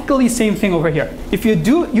exactly the same thing over here, you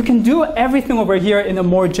can do everything over here in a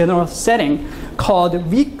more general setting called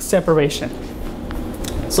weak separation.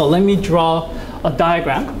 So let me draw a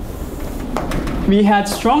diagram. We had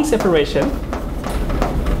strong separation,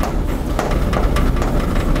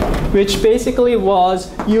 which basically was,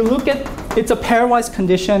 you look at, it's a pairwise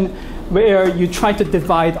condition where you try to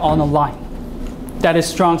divide on a line. That is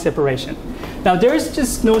strong separation. Now there's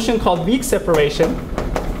this notion called weak separation,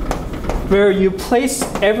 where you place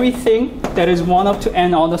everything that is 1 up to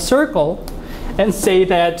n on a circle and say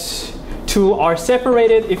that two are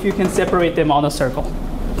separated if you can separate them on a circle.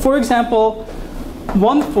 For example,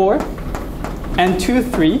 1, 4 and 2,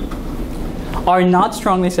 3 are not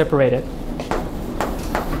strongly separated.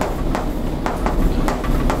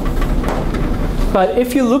 But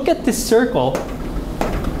if you look at this circle,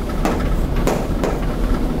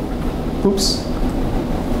 oops,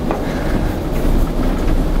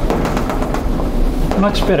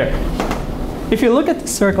 much better. If you look at the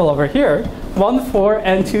circle over here, 1, 4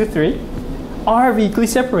 and 2, 3 are weakly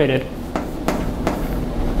separated.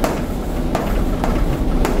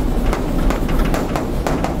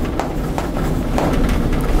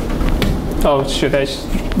 Oh, shoot, I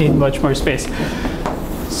need much more space.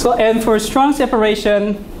 So, and for strong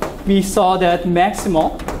separation, we saw that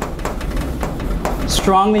maximal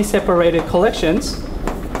strongly separated collections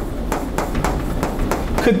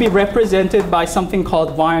could be represented by something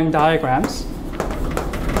called wiring diagrams.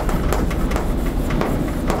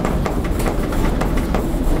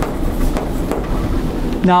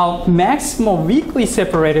 Now, maximal weakly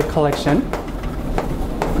separated collection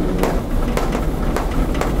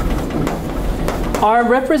are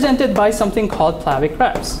represented by something called Plavik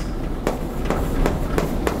graphs.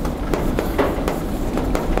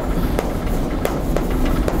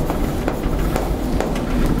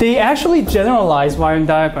 They actually generalize wiring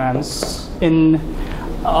diagrams in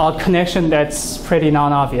a connection that's pretty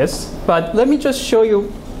non-obvious. But let me just show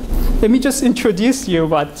you, let me just introduce you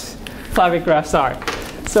what Plavik graphs are.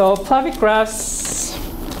 So Plavik graphs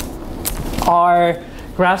are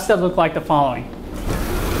graphs that look like the following.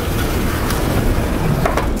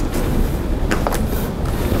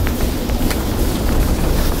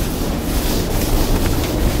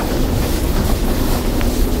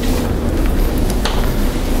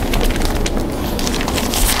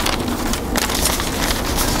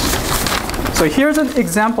 So here's an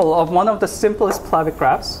example of one of the simplest Plavik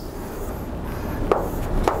graphs.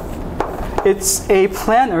 It's a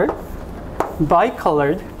planar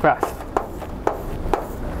bicolored graph.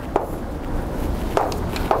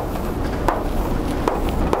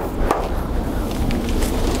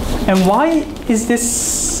 And why is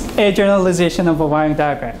this a generalization of a wiring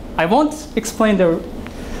diagram? I won't explain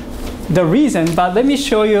the reason, but let me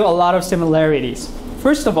show you a lot of similarities.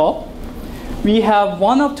 First of all, we have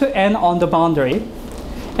 1 up to n on the boundary,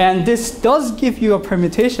 and this does give you a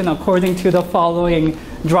permutation according to the following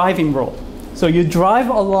driving rule. So you drive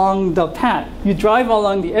along the path, you drive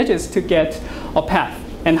along the edges to get a path.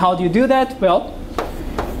 And how do you do that? Well,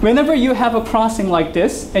 whenever you have a crossing like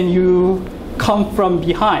this and you come from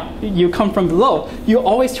behind, you come from below, you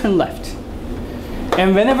always turn left.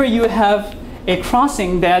 And whenever you have a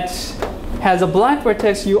crossing that has a black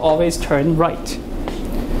vertex, you always turn right.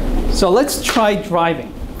 So let's try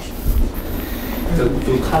driving. So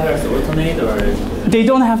do colors alternate or? They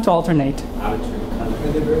don't have to alternate.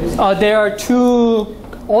 There are two,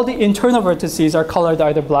 all the internal vertices are colored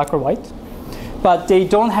either black or white, but they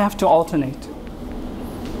don't have to alternate. So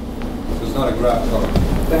it's not a graph color.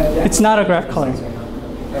 It's not a graph color.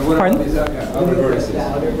 And what Pardon? about these outer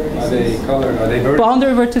vertices? Are they colored? Are they vertices?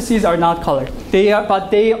 Boundary vertices are not colored. They are,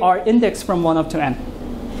 but they are indexed from 1 up to n.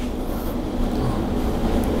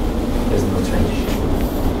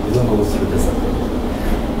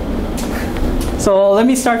 So let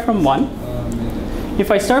me start from 1. If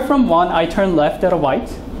I start from 1, I turn left at a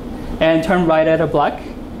white, and turn right at a black,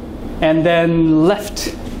 and then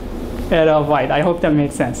left at a white. I hope that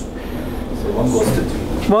makes sense. So 1 goes to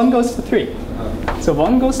 3. 1 goes to 3. So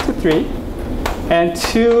 1 goes to 3, and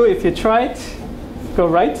 2, if you try it, go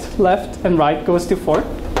right, left, and right goes to 4.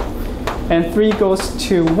 And 3 goes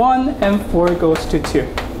to 1, and 4 goes to 2.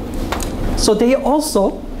 So they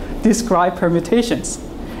also describe permutations.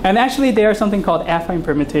 And actually, they are something called affine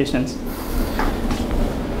permutations.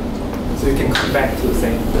 So you can come back to the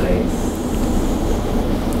same place.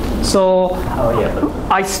 So Oh yeah.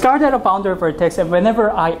 I start at a boundary vertex, and whenever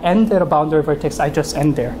I end at a boundary vertex, I just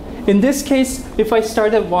end there. In this case, if I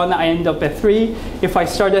start at 1, I end up at 3. If I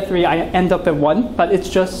start at 3, I end up at 1. But it's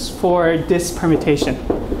just for this permutation,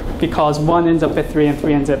 because 1 ends up at 3 and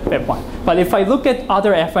 3 ends up at 1. But if I look at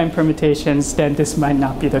other affine permutations, then this might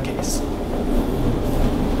not be the case.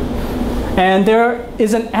 And there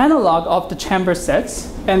is an analog of the chamber sets.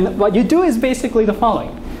 And what you do is basically the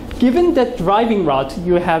following. Given that driving route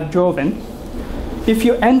you have driven, if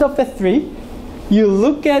you end up at 3, you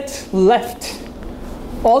look at left,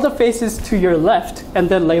 all the faces to your left, and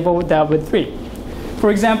then label that with 3. For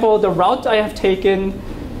example, the route I have taken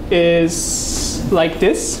is like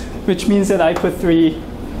this, which means that I put 3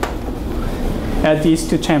 at these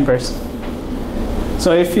 2 chambers.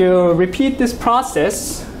 So if you repeat this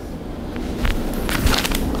process,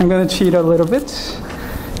 I'm going to cheat a little bit.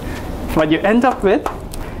 What you end up with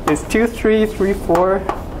is 2, 3, 3, 4,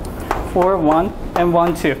 4, 1, and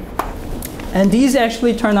 1, 2. And these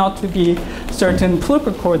actually turn out to be certain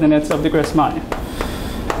Plucker coordinates of the Grassmannian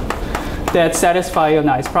that satisfy a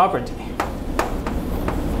nice property.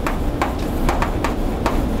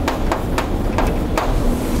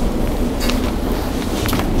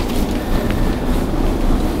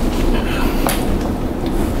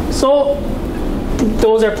 So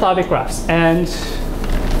those are Plavik graphs. And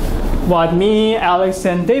what me, Alex,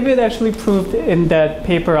 and David actually proved in that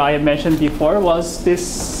paper I mentioned before was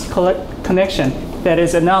this connection that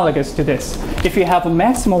is analogous to this. If you have a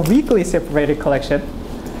maximal weakly separated collection,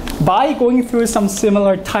 by going through some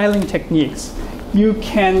similar tiling techniques, you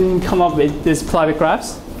can come up with these Plavik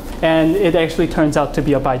graphs, and it actually turns out to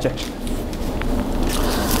be a bijection.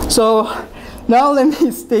 So now let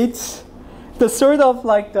me state the sort of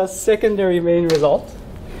like the secondary main result,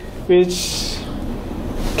 which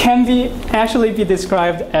can actually be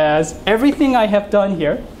described as everything I have done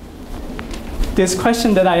here, this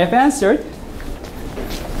question that I have answered,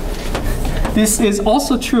 this is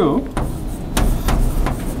also true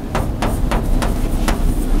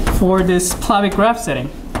for this Plavik graph setting.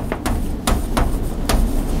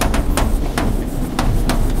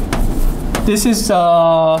 This is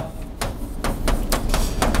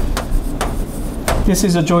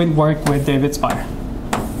a joint work with David Spire.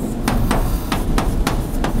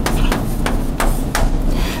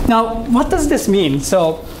 Now, what does this mean?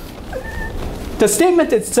 So, the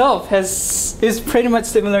statement itself is pretty much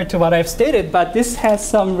similar to what I've stated, but this has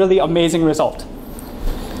some really amazing result.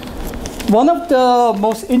 One of the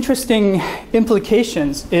most interesting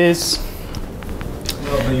implications is.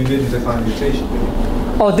 No, but you didn't define mutation.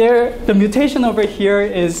 Oh, the mutation over here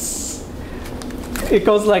is. It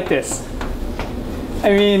goes like this. I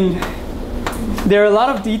mean, there are a lot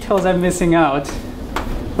of details I'm missing out,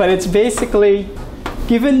 but it's basically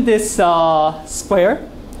given this square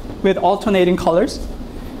with alternating colors,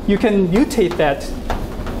 you can mutate that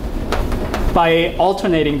by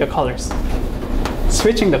alternating the colors,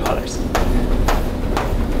 switching the colors.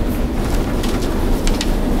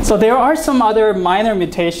 So there are some other minor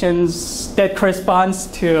mutations that corresponds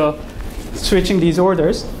to switching these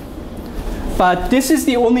orders, but this is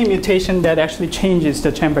the only mutation that actually changes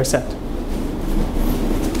the chamber set.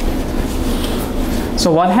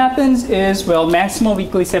 So what happens is, well, maximal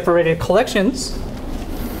weakly separated collections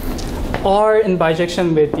are in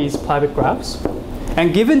bijection with these Plavik graphs.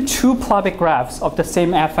 And given 2 Plavik graphs of the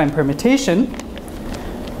same affine permutation,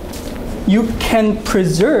 you can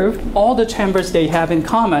preserve all the chambers they have in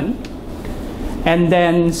common and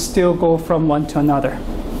then still go from one to another.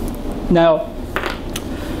 Now,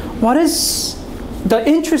 what is the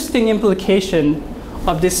interesting implication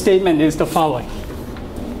of this statement is the following.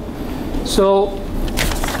 So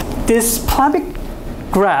this Plavik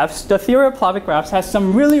graphs, the theory of Plavik graphs has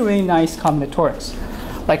some really, really nice combinatorics.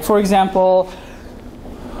 Like, for example,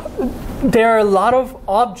 there are a lot of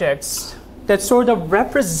objects that sort of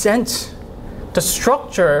represent the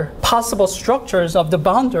structure, possible structures of the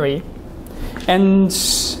boundary, and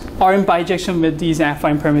are in bijection with these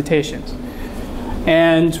affine permutations.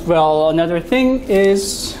 And well, another thing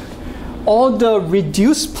is all the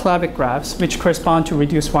reduced Plavix graphs, which correspond to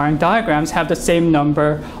reduced wiring diagrams, have the same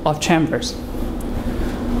number of chambers.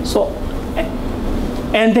 So,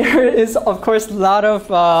 and there is, of course, a lot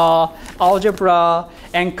of algebra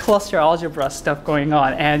and cluster algebra stuff going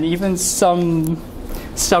on, and even some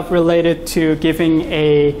stuff related to giving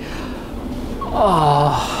a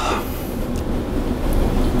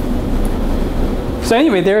so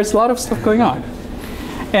anyway, there's a lot of stuff going on.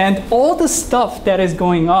 And all the stuff that is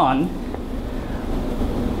going on,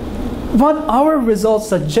 what our results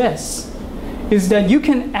suggest is that you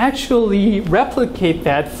can actually replicate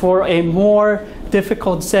that for a more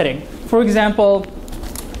difficult setting. For example,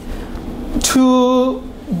 to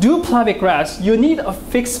do Plavix graphs, you need a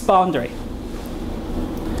fixed boundary.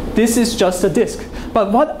 This is just a disk.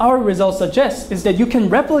 But what our results suggest is that you can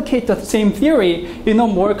replicate the same theory in a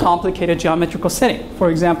more complicated geometrical setting. For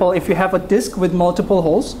example, if you have a disk with multiple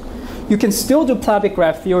holes, you can still do Plavix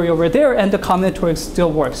graph theory over there, and the combinatorics still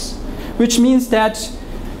works. Which means that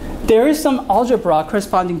there is some algebra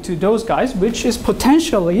corresponding to those guys, which is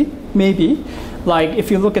potentially, maybe, like if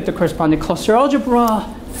you look at the corresponding cluster algebra,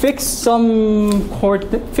 fix some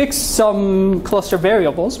cluster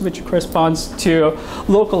variables, which corresponds to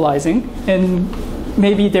localizing, and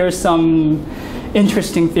maybe there's some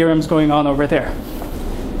interesting theorems going on over there.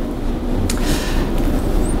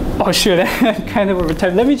 Oh shoot, I'm kind of over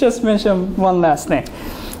time. Let me just mention one last thing.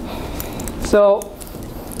 So,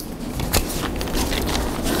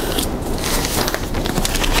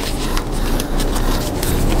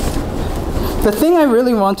 the thing I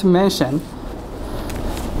really want to mention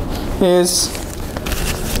is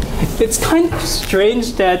it's kind of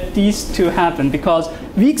strange that these two happen, because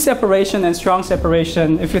weak separation and strong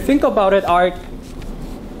separation, if you think about it, are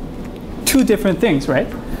two different things, right?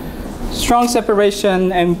 Strong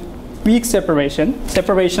separation and weak separation,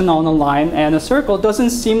 separation on a line and a circle, doesn't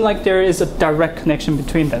seem like there is a direct connection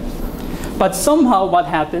between them. But somehow what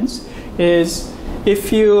happens is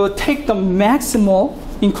if you take the maximal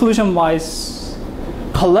inclusion-wise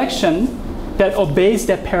collection that obeys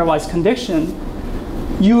that pairwise condition,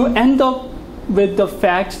 you end up with the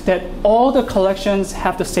fact that all the collections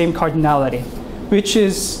have the same cardinality, which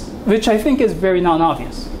I think is very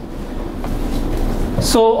non-obvious.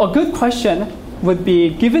 So a good question would be,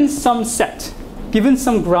 given some set, given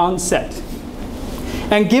some ground set,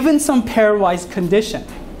 and given some pairwise condition,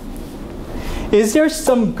 is there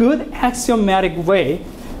some good axiomatic way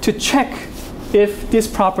to check if this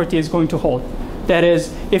property is going to hold? That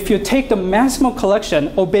is, if you take the maximal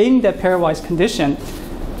collection obeying that pairwise condition,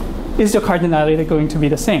 is the cardinality going to be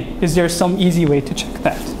the same? Is there some easy way to check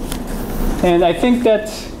that? And I think that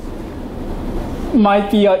might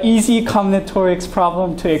be an easy combinatorics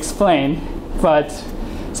problem to explain, but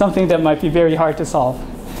something that might be very hard to solve.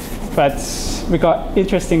 But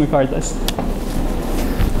interesting regardless.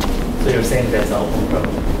 So you're saying that's our own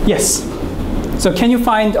problem? Yes. So can you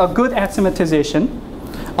find a good axiomatization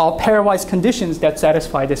of pairwise conditions that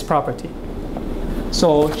satisfy this property?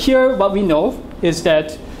 So here what we know is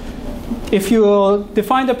that if you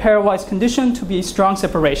define the pairwise condition to be strong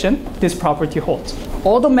separation, this property holds.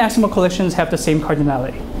 All the maximal collections have the same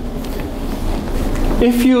cardinality.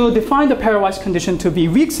 If you define the pairwise condition to be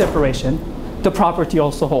weak separation, the property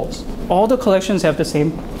also holds. All the collections have the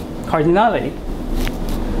same cardinality.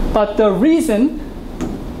 But the reason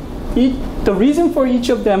for each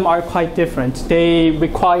of them are quite different. They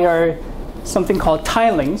require something called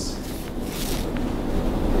tilings.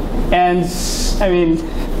 And I mean,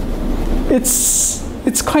 it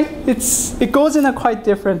goes in a quite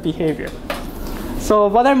different behavior. So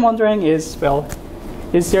what I'm wondering is, well,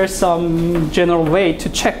 is there some general way to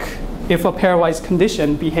check if a pairwise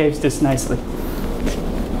condition behaves this nicely?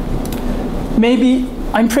 Maybe,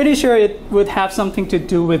 I'm pretty sure it would have something to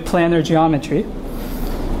do with planar geometry,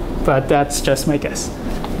 but that's just my guess.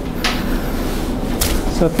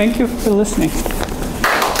 So thank you for listening.